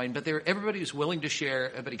about wine, but everybody was willing to share.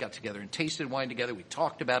 Everybody got together and tasted wine together. We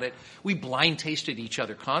talked about it. We blind tasted each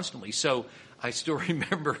other constantly. So I still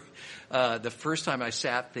remember the first time I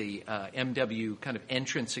sat the MW kind of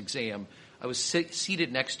entrance exam. I was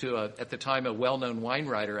seated next to, at the time, a well-known wine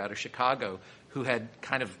writer out of Chicago who had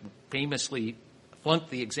kind of famously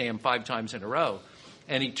flunked the exam 5 times in a row.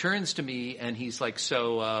 And he turns to me and he's like,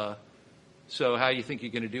 so so how you think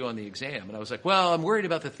you're going to do on the exam? And I was like, well, I'm worried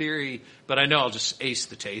about the theory, but I know I'll just ace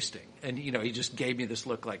the tasting. And, he just gave me this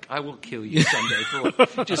look like, I will kill you someday for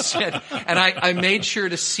what you just said. And I made sure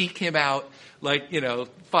to seek him out,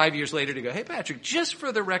 5 years later to go, hey, Patrick, just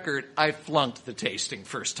for the record, I flunked the tasting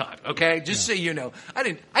first time, okay? Just so you know.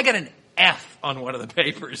 I got an F on one of the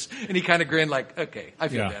papers. And he kind of grinned like, okay, I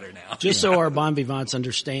feel better now. Just so our bon vivants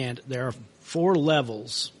understand, there are 4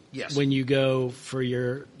 levels when you go for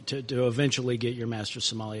to eventually get your master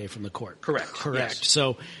sommelier from the court. Correct. Yes.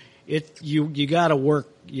 So you got to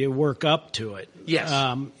work up to it.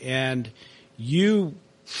 Yes. And you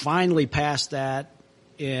finally passed that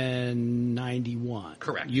in 91.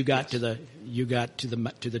 Correct. You got to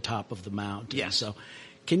the top of the mountain. Yes. So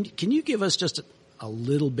can you give us just a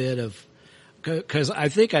little bit of, because I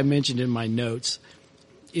think I mentioned in my notes,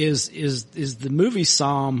 is the movie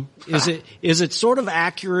Somm, is it sort of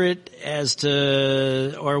accurate as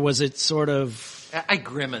to, or was it sort of? I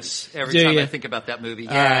grimace every time I think about that movie.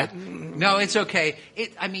 Yeah. No, it's okay.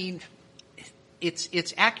 It's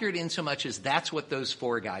accurate in so much as that's what those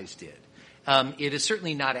 4 guys did. It is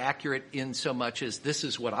certainly not accurate in so much as this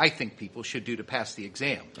is what I think people should do to pass the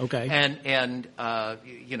exam. Okay. And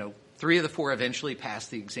 3 of the 4 eventually passed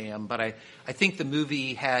the exam, but I think the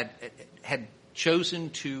movie had chosen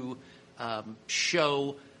to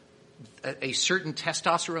show a certain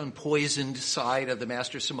testosterone poisoned side of the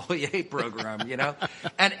Master Sommelier program,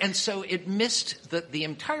 and so it missed the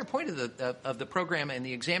entire point of the program, and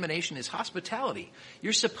the examination is hospitality.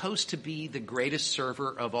 You're supposed to be the greatest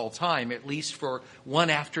server of all time, at least for one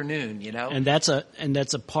afternoon, And that's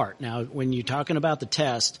a part. Now, when you're talking about the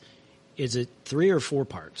test, is it 3 or 4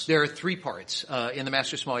 parts? There are 3 parts in the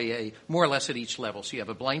Master Sommelier, more or less at each level. So you have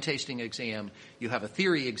a blind tasting exam, you have a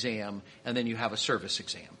theory exam, and then you have a service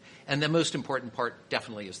exam. And the most important part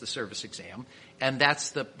definitely is the service exam. And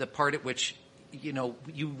that's the part at which,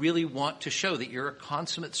 you really want to show that you're a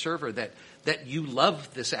consummate server, that you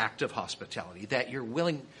love this act of hospitality, that you're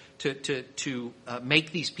willing to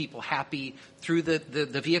make these people happy through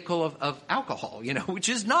the vehicle of alcohol, which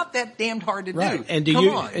is not that damned hard to do. And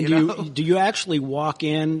do you actually walk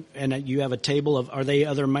in and you have a table of, are they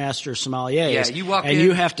other master sommeliers? Yeah, you walk in. And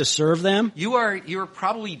you have to serve them? You're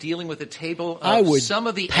probably dealing with a table of some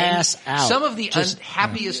of the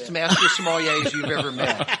unhappiest master sommeliers you've ever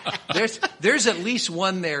met. There's at least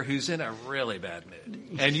one there who's in a really bad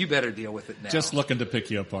mood, and you better deal with it now. Just looking to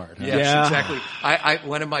pick you apart. Huh? Yes, exactly.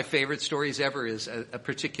 One of my favorite stories ever is a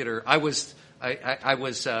particular. I was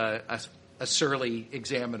a surly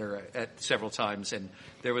examiner at several times, and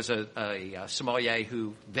there was a sommelier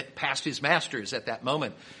who passed his masters at that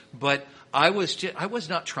moment. But I was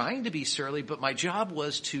not trying to be surly, but my job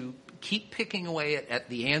was to keep picking away at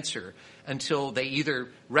the answer until they either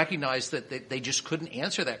recognized that they just couldn't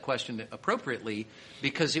answer that question appropriately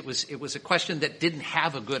because it was a question that didn't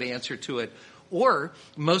have a good answer to it. Or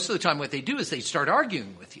most of the time what they do is they start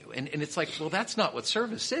arguing with you. And it's like, well, that's not what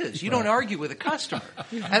service is. You don't argue with a customer.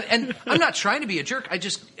 And I'm not trying to be a jerk. I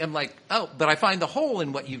just am like, but I find the hole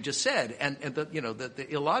in what you've just said and the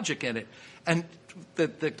illogic in it. And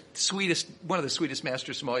the sweetest, one of the sweetest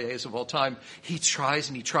master sommeliers of all time, he tries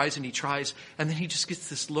and he tries and he tries. And then he just gets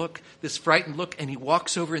this look, this frightened look, and he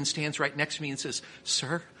walks over and stands right next to me and says,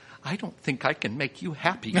 "Sir, I don't think I can make you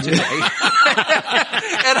happy today."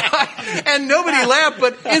 and nobody laughed,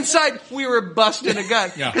 but inside we were busting a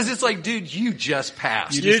gut because it's like, dude, you just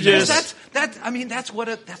passed. That's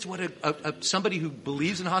what somebody who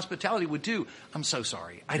believes in hospitality would do. I'm so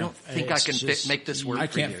sorry. I don't think I can make this work. I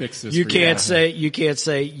can't fix this. You can't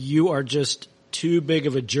say you are just too big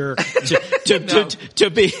of a jerk to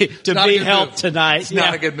be helped tonight. It's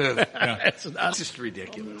not a good move. It's just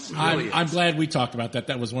ridiculous. I'm glad we talked about that.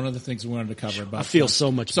 That was one of the things we wanted to cover. About I feel so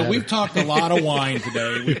much better. So we've talked a lot of wine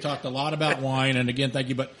today. We've talked a lot about wine, and again, thank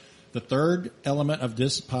you. But the third element of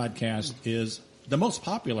this podcast is the most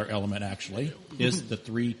popular element, actually, is the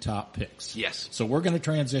 3 top picks. Yes. So we're going to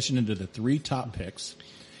transition into the 3 top picks.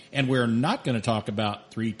 And we're not going to talk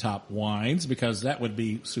about 3 top wines because that would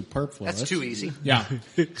be superfluous. That's too easy. Yeah.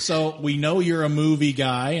 So we know you're a movie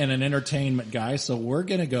guy and an entertainment guy, so we're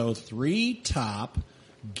going to go 3 top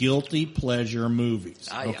guilty pleasure movies.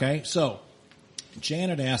 Okay? Yeah. So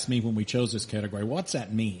Janet asked me when we chose this category, what's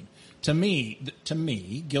that mean? To me,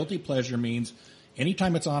 guilty pleasure means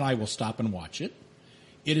anytime it's on, I will stop and watch it.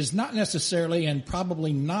 It is not necessarily and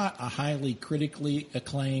probably not a highly critically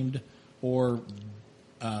acclaimed or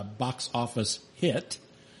box office hit,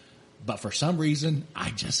 but for some reason,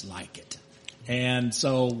 I just like it. And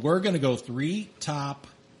so we're going to go 3 top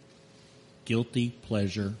guilty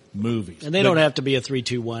pleasure movies. And they don't have to be a 3,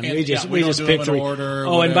 2, 1. And, we just we don't do pick them in 3. order,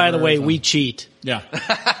 Oh, and by the whatever, way, so. we cheat. Yeah.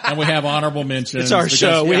 And we have honorable mentions. It's our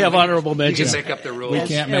show. We have honorable You mentions. can make up the rules. We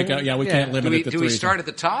can't make up, we can't limit it to Do 3. we start at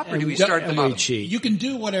the top or do we start at the And bottom? we cheat. You can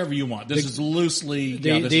do whatever you want. This is loosely.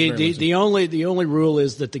 The only rule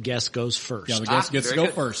is that the guest goes first. Yeah, the guest gets to very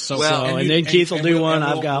go good. first. So, and then Keith will do one.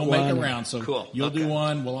 I've got we'll one. Make a round. So Cool. you'll Okay. do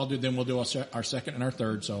one. We'll do our second and our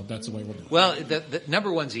third. So that's the way we'll do it. Well, the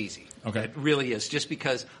number one's easy. Okay. It really is. Just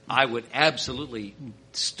because I would absolutely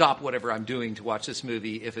stop whatever I'm doing to watch this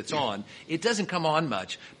movie if it's on. It doesn't come on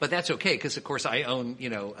much, but that's okay because, of course, I own,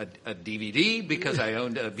 a DVD because I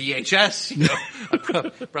owned a VHS.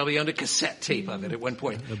 I probably owned a cassette tape of it at one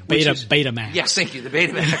point. Betamax. Yes, thank you. The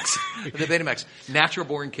Betamax. The Betamax. Natural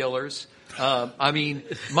Born Killers.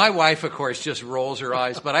 My wife, of course, just rolls her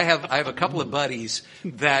eyes, but I have a couple of buddies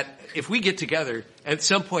that if we get together, at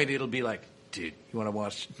some point it'll be like, dude, you want to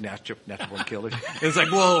watch Natural Born Killers? And it's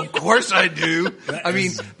like, well, of course I do.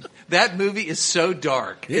 That movie is so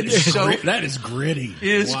dark. That is gritty. It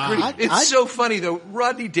is wow. gritty. It's so funny though.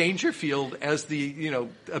 Rodney Dangerfield as the,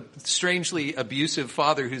 strangely abusive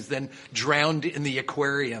father who's then drowned in the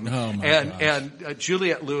aquarium. Oh my and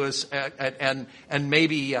Juliette Lewis and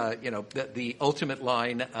maybe, the ultimate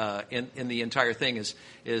line, in the entire thing is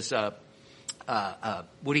Woody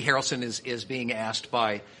Harrelson is being asked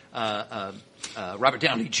by, Robert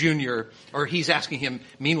Downey Jr., or he's asking him,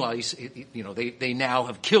 meanwhile, they now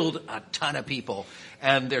have killed a ton of people.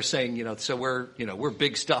 And they're saying, so we're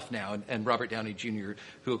big stuff now. And Robert Downey Jr.,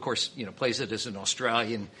 who of course, plays it as an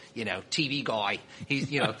Australian, TV guy.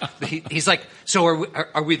 He's like, so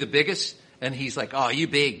are we the biggest? And he's like, oh, you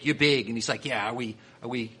big. And he's like, yeah, are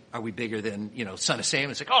we bigger than, Son of Sam?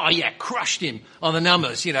 It's like, oh yeah, crushed him on the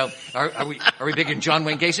numbers, Are we bigger than John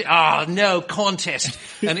Wayne Gacy? Oh, no contest.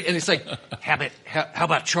 And it's like, how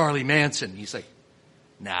about Charlie Manson? He's like,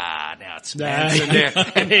 nah, it's Manson there.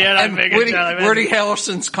 And Woody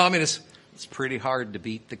Harrelson's comment is, it's pretty hard to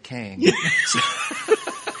beat the king.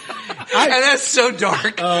 And that's so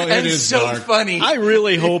dark. Oh, it is so dark. funny. I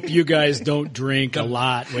really hope you guys don't drink a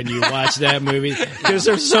lot when you watch that movie because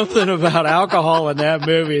there's something about alcohol in that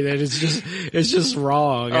movie that it's just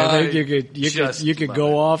wrong. I think you could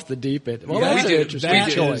go off the deep end. Well, that's an interesting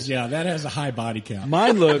choice. That has a high body count.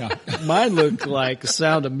 Mine looked like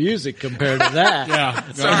Sound of Music compared to that.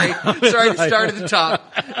 Yeah. Sorry to start at the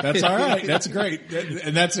top. That's all right. That's great.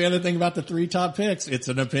 And that's the other thing about the 3 top picks. It's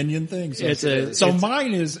an opinion thing. So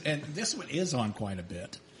mine is, and this one is on quite a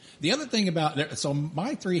bit. The other thing so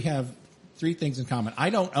my 3 have 3 things in common. I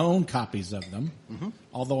don't own copies of them,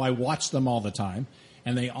 although I watch them all the time,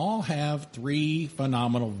 and they all have 3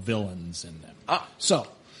 phenomenal villains in them. So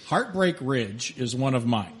Heartbreak Ridge is one of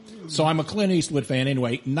mine. So I'm a Clint Eastwood fan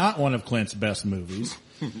anyway, not one of Clint's best movies.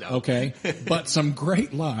 No. Okay. But some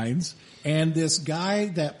great lines. And this guy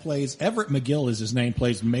that plays, Everett McGill is his name,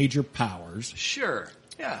 plays Major Powers. Sure.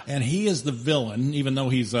 Yeah. And he is the villain, even though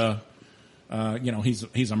he's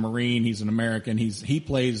he's a Marine, he's an American, he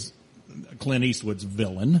plays Clint Eastwood's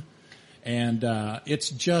villain. And,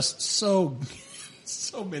 it's just so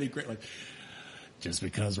many great, just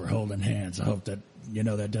because we're holding hands, I hope that,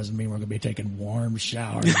 that doesn't mean we're going to be taking warm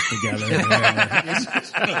showers together.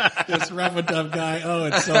 This rough and tough guy. Oh,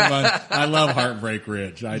 it's so fun. I love Heartbreak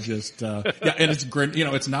Ridge. I just, and it's,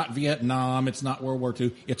 it's not Vietnam. It's not World War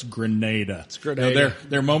II. It's Grenada. It's Grenada.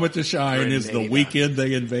 Their moment to shine is the weekend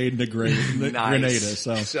they invade Grenada. Nice.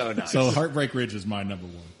 So nice. So Heartbreak Ridge is my number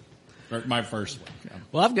 1. Or my first one. Yeah.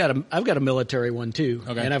 Well, I've got a military one too,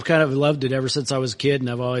 okay. And I've kind of loved it ever since I was a kid, and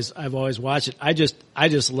I've always watched it. I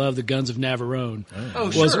just love the Guns of Navarone.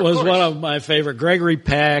 Was one of my favorite. Gregory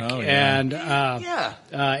Peck and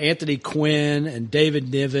Anthony Quinn and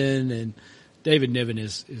David Niven, and David Niven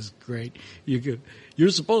is great. You're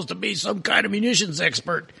supposed to be some kind of munitions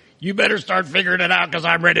expert. You better start figuring it out because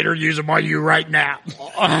I'm ready to use them on you right now.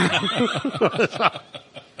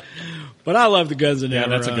 But I love the Guns of Navarone. Yeah,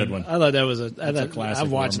 that's a good one. I thought that was a classic.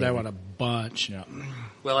 I've watched that one a bunch. Yeah.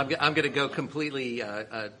 Well, I'm going to go completely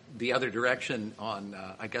the other direction on,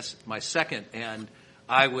 I guess, my second, and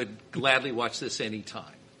I would gladly watch this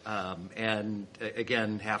anytime. And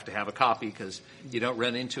again, have to have a copy because you don't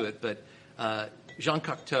run into it. But Jean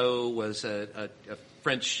Cocteau was a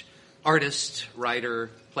French artist,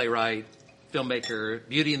 writer, playwright, filmmaker.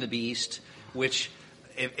 Beauty and the Beast, which,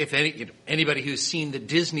 if anybody who's seen the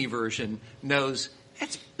Disney version knows,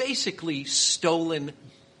 it's basically stolen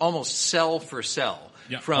almost cell for cell.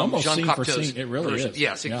 from almost Jean scene for Cocteau's scene. It really version. is.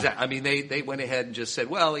 Yes, exactly. I mean, they went ahead and just said,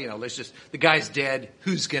 well, let's just, the guy's dead.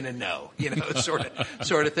 Who's going to know? Sort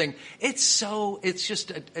of thing. It's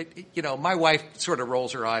just, my wife sort of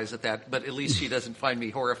rolls her eyes at that, but at least she doesn't find me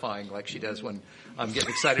horrifying like she does when I'm getting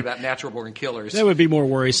excited about natural born killers. That would be more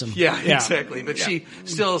worrisome. Yeah, exactly. But she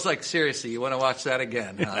still is like, seriously, you want to watch that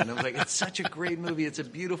again? Huh? And I was like, it's such a great movie. It's a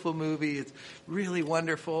beautiful movie. It's really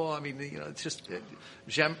wonderful. I mean, it's just,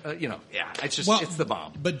 it's the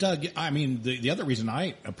bomb. But Doug, I mean, the other reason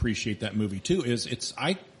I appreciate that movie too is it's,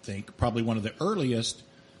 I think, probably one of the earliest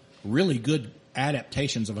really good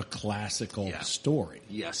adaptations of a classical story.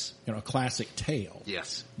 Yes. A classic tale.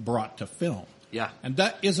 Yes. Brought to film. Yeah. And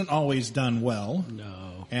that isn't always done well.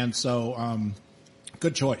 No. And so,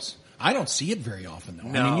 good choice. I don't see it very often, though.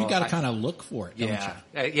 No, I mean, you got to kind of look for it, don't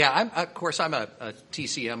you? I'm a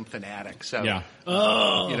TCM fanatic. So, yeah.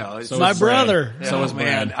 Oh, so my brother. So is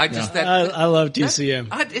Brad. I love TCM.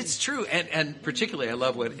 It's true, and particularly I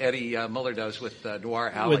love what Eddie Muller does with Noir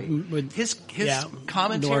Alley. With his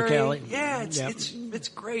commentary. Noir Alley. Yeah, it's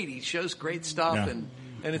great. He shows great stuff, and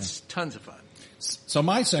it's tons of fun. So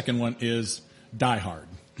my second one is Die Hard.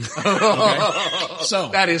 Okay. So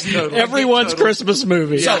that is totally everyone's Christmas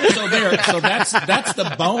movie. So that's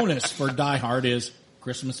the bonus for Die Hard is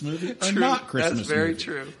Christmas movie or not Christmas movie. That's very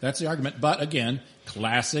true. That's the argument. But again,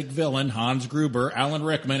 classic villain Hans Gruber, Alan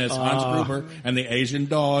Rickman as Hans Gruber and the Asian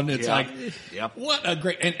Dawn. It's what a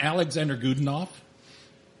great, and Alexander Godunov.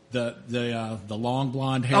 The long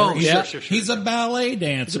blonde hair. Oh, sure. He's a ballet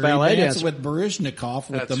dancer. He's a ballet he dances dancer with Baryshnikov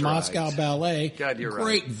with the Moscow Ballet. God, you're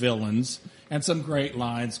great villains and some great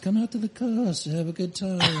lines. Come out to the coast, have a good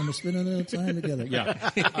time, and spend a little time together.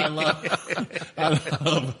 Yeah, I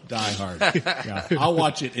love Die Hard. Yeah, I'll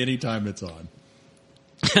watch it anytime it's on.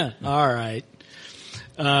 All right.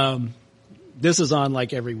 This is on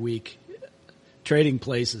like every week. Trading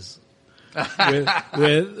Places.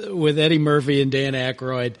 with Eddie Murphy and Dan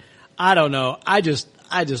Aykroyd. I don't know. I just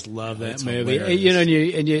love that movie.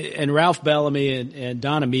 Hilarious. And Ralph Bellamy and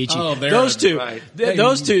Don Amici. Oh, those two, right.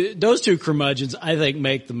 those two curmudgeons, I think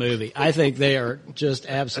make the movie. I think they are just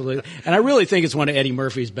absolutely, and I really think it's one of Eddie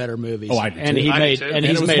Murphy's better movies. Oh, I do and too.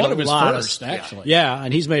 He's made one a of his lot first, of, actually. Yeah,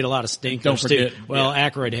 and he's made a lot of stinkers Don't forget, too. Well,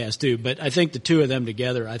 Aykroyd has too, but I think the two of them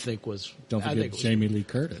together, I think was. Don't forget Jamie Lee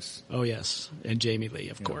Curtis. Oh yes, and Jamie Lee,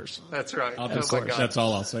 of course. That's right. That's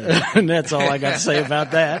all I'll say. And that's all I got to say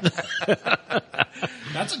about that.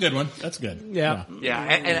 That's a good one. That's good. Yeah.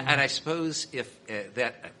 And I suppose if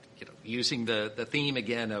using the theme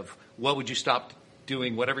again of what would you stop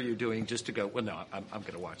doing, whatever you're doing, just to go, well, no, I'm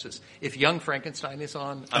going to watch this. If Young Frankenstein is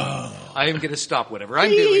on, I am going to stop whatever I'm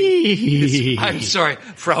doing. I'm sorry,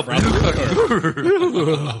 Frau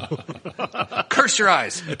Curse your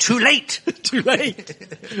eyes. Too late. Too late.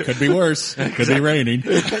 Could be worse. Could be raining.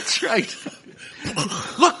 That's right.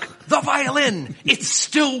 Look, the violin. It's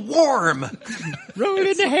still warm. Roll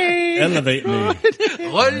in the hay. Elevate me.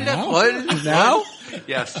 Now?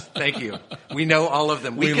 Yes, thank you. We know all of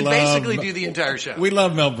them. We can basically do the entire show. We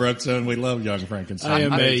love Mel Brooks and we love Young Frankenstein. I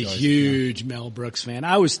am a huge Mel Brooks fan.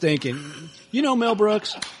 I was thinking, Mel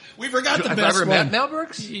Brooks? We forgot the Have best I ever one. met Mel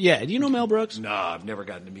Brooks? Yeah, do you know Mel Brooks? No, I've never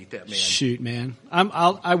gotten to meet that man. Shoot, man.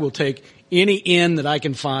 I will take any inn that I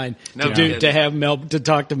can find to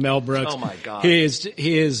talk to Mel Brooks. Oh my God. He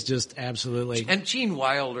is just absolutely. And Gene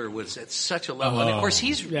Wilder was at such a level. And of course,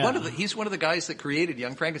 he's one of the guys that created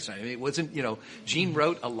Young Frankenstein. I mean, it wasn't, Gene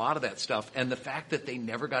wrote a lot of that stuff. And the fact that they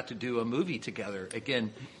never got to do a movie together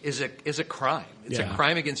again is a crime. It's a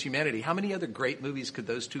crime against humanity. How many other great movies could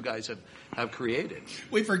those two guys have created?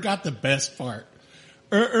 We forgot the best part.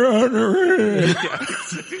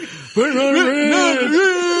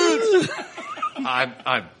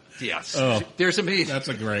 Yes. Oh, there's a me. That's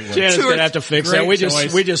a great one. Janet's gonna have to fix that. We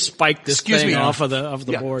choice. just spiked this thing off of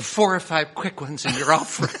the board. 4 or 5 quick ones, and you're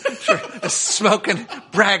off for smoking.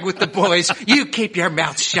 Brag with the boys. You keep your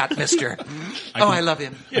mouth shut, Mister. I love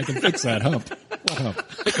him. I can fix that hump.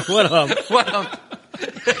 What hump? What hump?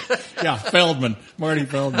 Yeah, Feldman, Marty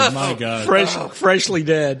Feldman. My God, freshly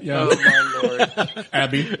dead. Yeah. Oh my Lord.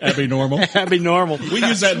 Abby Normal. Abby Normal. We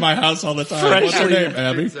use that in my house all the time. What's her name?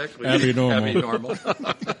 Abby. Exactly. Abby Normal. Abby Normal.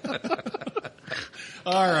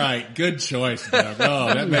 All right, good choice, Doug.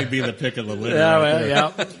 Oh, that may be the pick of the litter.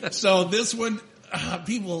 Yeah. So this one,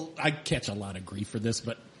 I catch a lot of grief for this,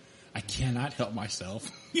 but I cannot help myself.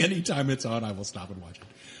 Anytime it's on, I will stop and watch it.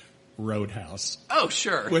 Roadhouse. Oh,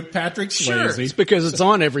 sure. With Patrick Swayze. Sure. It's because it's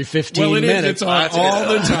on every 15 minutes. It's on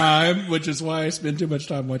all the time, which is why I spend too much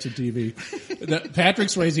time watching TV. Patrick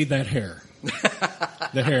Swayze, that hair.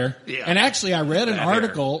 The hair. Yeah. And actually, I read an That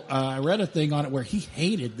article, I read a thing on it where he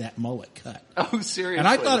hated that mullet cut. Oh, seriously? And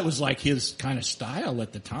I thought it was like his kind of style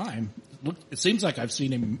at the time. Look, it seems like I've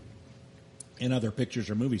seen him in other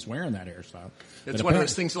pictures or movies wearing that hairstyle. It's one of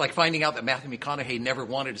those things like finding out that Matthew McConaughey never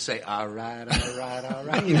wanted to say, all right.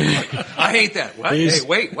 You know, like, I hate that. What? Hey,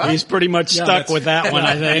 wait, what? He's pretty much stuck with that one,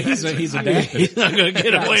 I think. He's adapted. He's not going to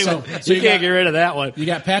get away with it. You can't get rid of that one. You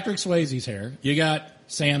got Patrick Swayze's hair. You got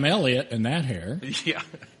Sam Elliott and that hair. Yeah.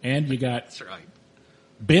 And you got That's right.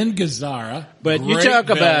 Ben Gazzara. But you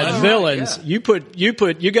talk about villains. Yeah.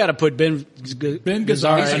 You got to put Ben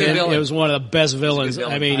Gazzara in. It was one of the best villains.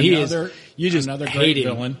 villain. I mean, you just another hate great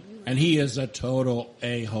him. villain. And he is a total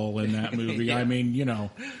a-hole in that movie. Yeah. I mean, you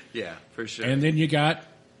know. Yeah, for sure. And then you got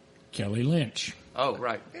Kelly Lynch. Oh,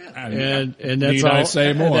 right. Yeah. I mean, And that's need all. I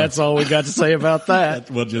say more? That's all we got to say about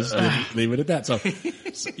that. We'll just leave it at that. So,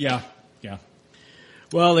 yeah.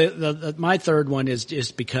 Well, my third one is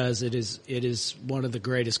just because it is one of the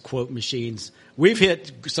greatest quote machines. We've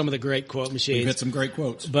hit some of the great quote machines. We've hit some great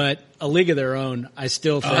quotes. But A League of Their Own, I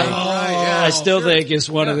still think, yeah. think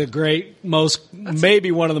is one of the great,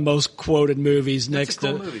 maybe one of the most quoted movies That's a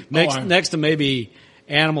cool movie. next to maybe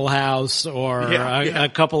Animal House or a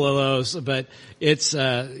couple of those. But it's,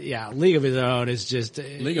 League of Their Own is just.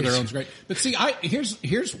 League of Their Own is great. But see,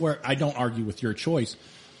 here's where I don't argue with your choice.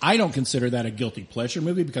 I don't consider that a guilty pleasure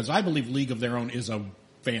movie because I believe League of Their Own is a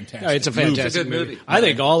fantastic it's a fantastic movie. It's a good movie. I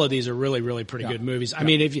think all of these are really, really pretty good movies. I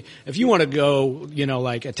mean, if you want to go,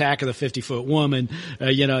 like Attack of the 50-Foot Woman,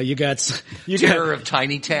 you got Terror of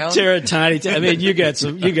Tiny Town. Terror of Tiny Town. I mean, you got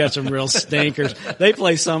some real stinkers. They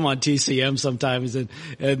play some on TCM sometimes, and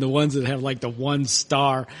the ones that have like the 1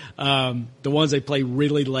 star, the ones they play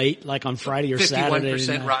really late, like on Friday or Saturday.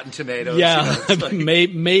 51% Rotten Tomatoes. Yeah, you know,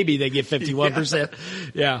 like, maybe they get 51%.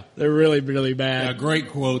 Yeah, they're really, really bad.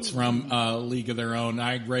 Great quotes from League of Their Own.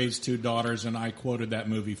 I raised 2 daughters, and I quoted that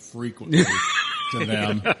movie frequently to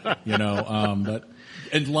them. But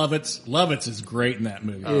and Lovitz is great in that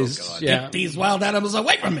movie. Oh God! Yeah. Get these wild animals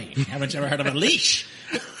away from me! Haven't you ever heard of a leash?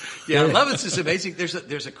 Yeah, Lovitz is amazing.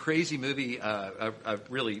 There's a crazy movie, a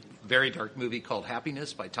really very dark movie called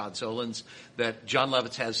Happiness by Todd Solondz that John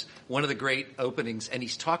Lovitz has one of the great openings, and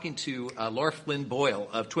he's talking to Laura Flynn Boyle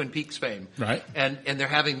of Twin Peaks fame. Right. And they're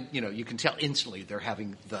having, you can tell instantly they're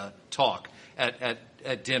having the talk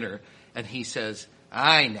at dinner, and he says,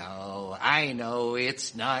 I know,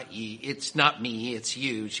 it's not me, it's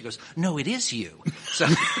you. She goes, no, it is you. So,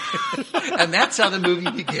 and that's how the movie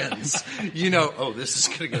begins. This is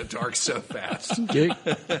going to go dark so fast.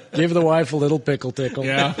 Give the wife a little pickle tickle.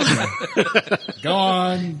 Yeah. Go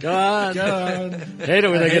on. Hate it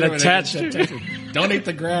when they get attached. Don't eat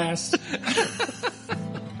the grass.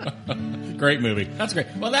 Great movie. That's great.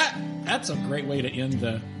 Well, that's a great way to end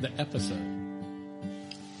the episode.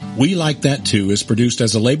 We Like That Too is produced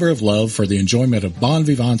as a labor of love for the enjoyment of bon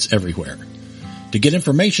vivants everywhere. To get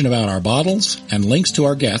information about our bottles and links to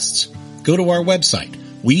our guests, go to our website,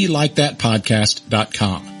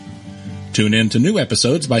 WeLikeThatPodcast.com. Tune in to new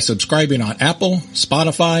episodes by subscribing on Apple,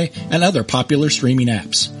 Spotify, and other popular streaming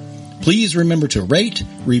apps. Please remember to rate,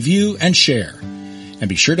 review, and share. And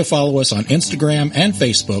be sure to follow us on Instagram and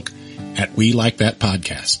Facebook at We Like That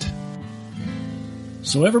Podcast.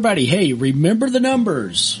 So everybody, hey, remember the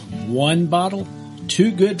numbers. 1 bottle,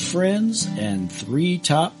 2 good friends, and 3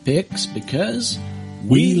 top picks because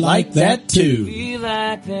we like that too. We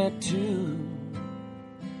like that too.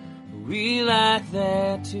 We like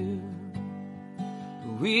that too.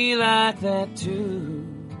 We like that too.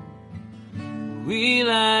 We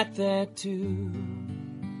like that too.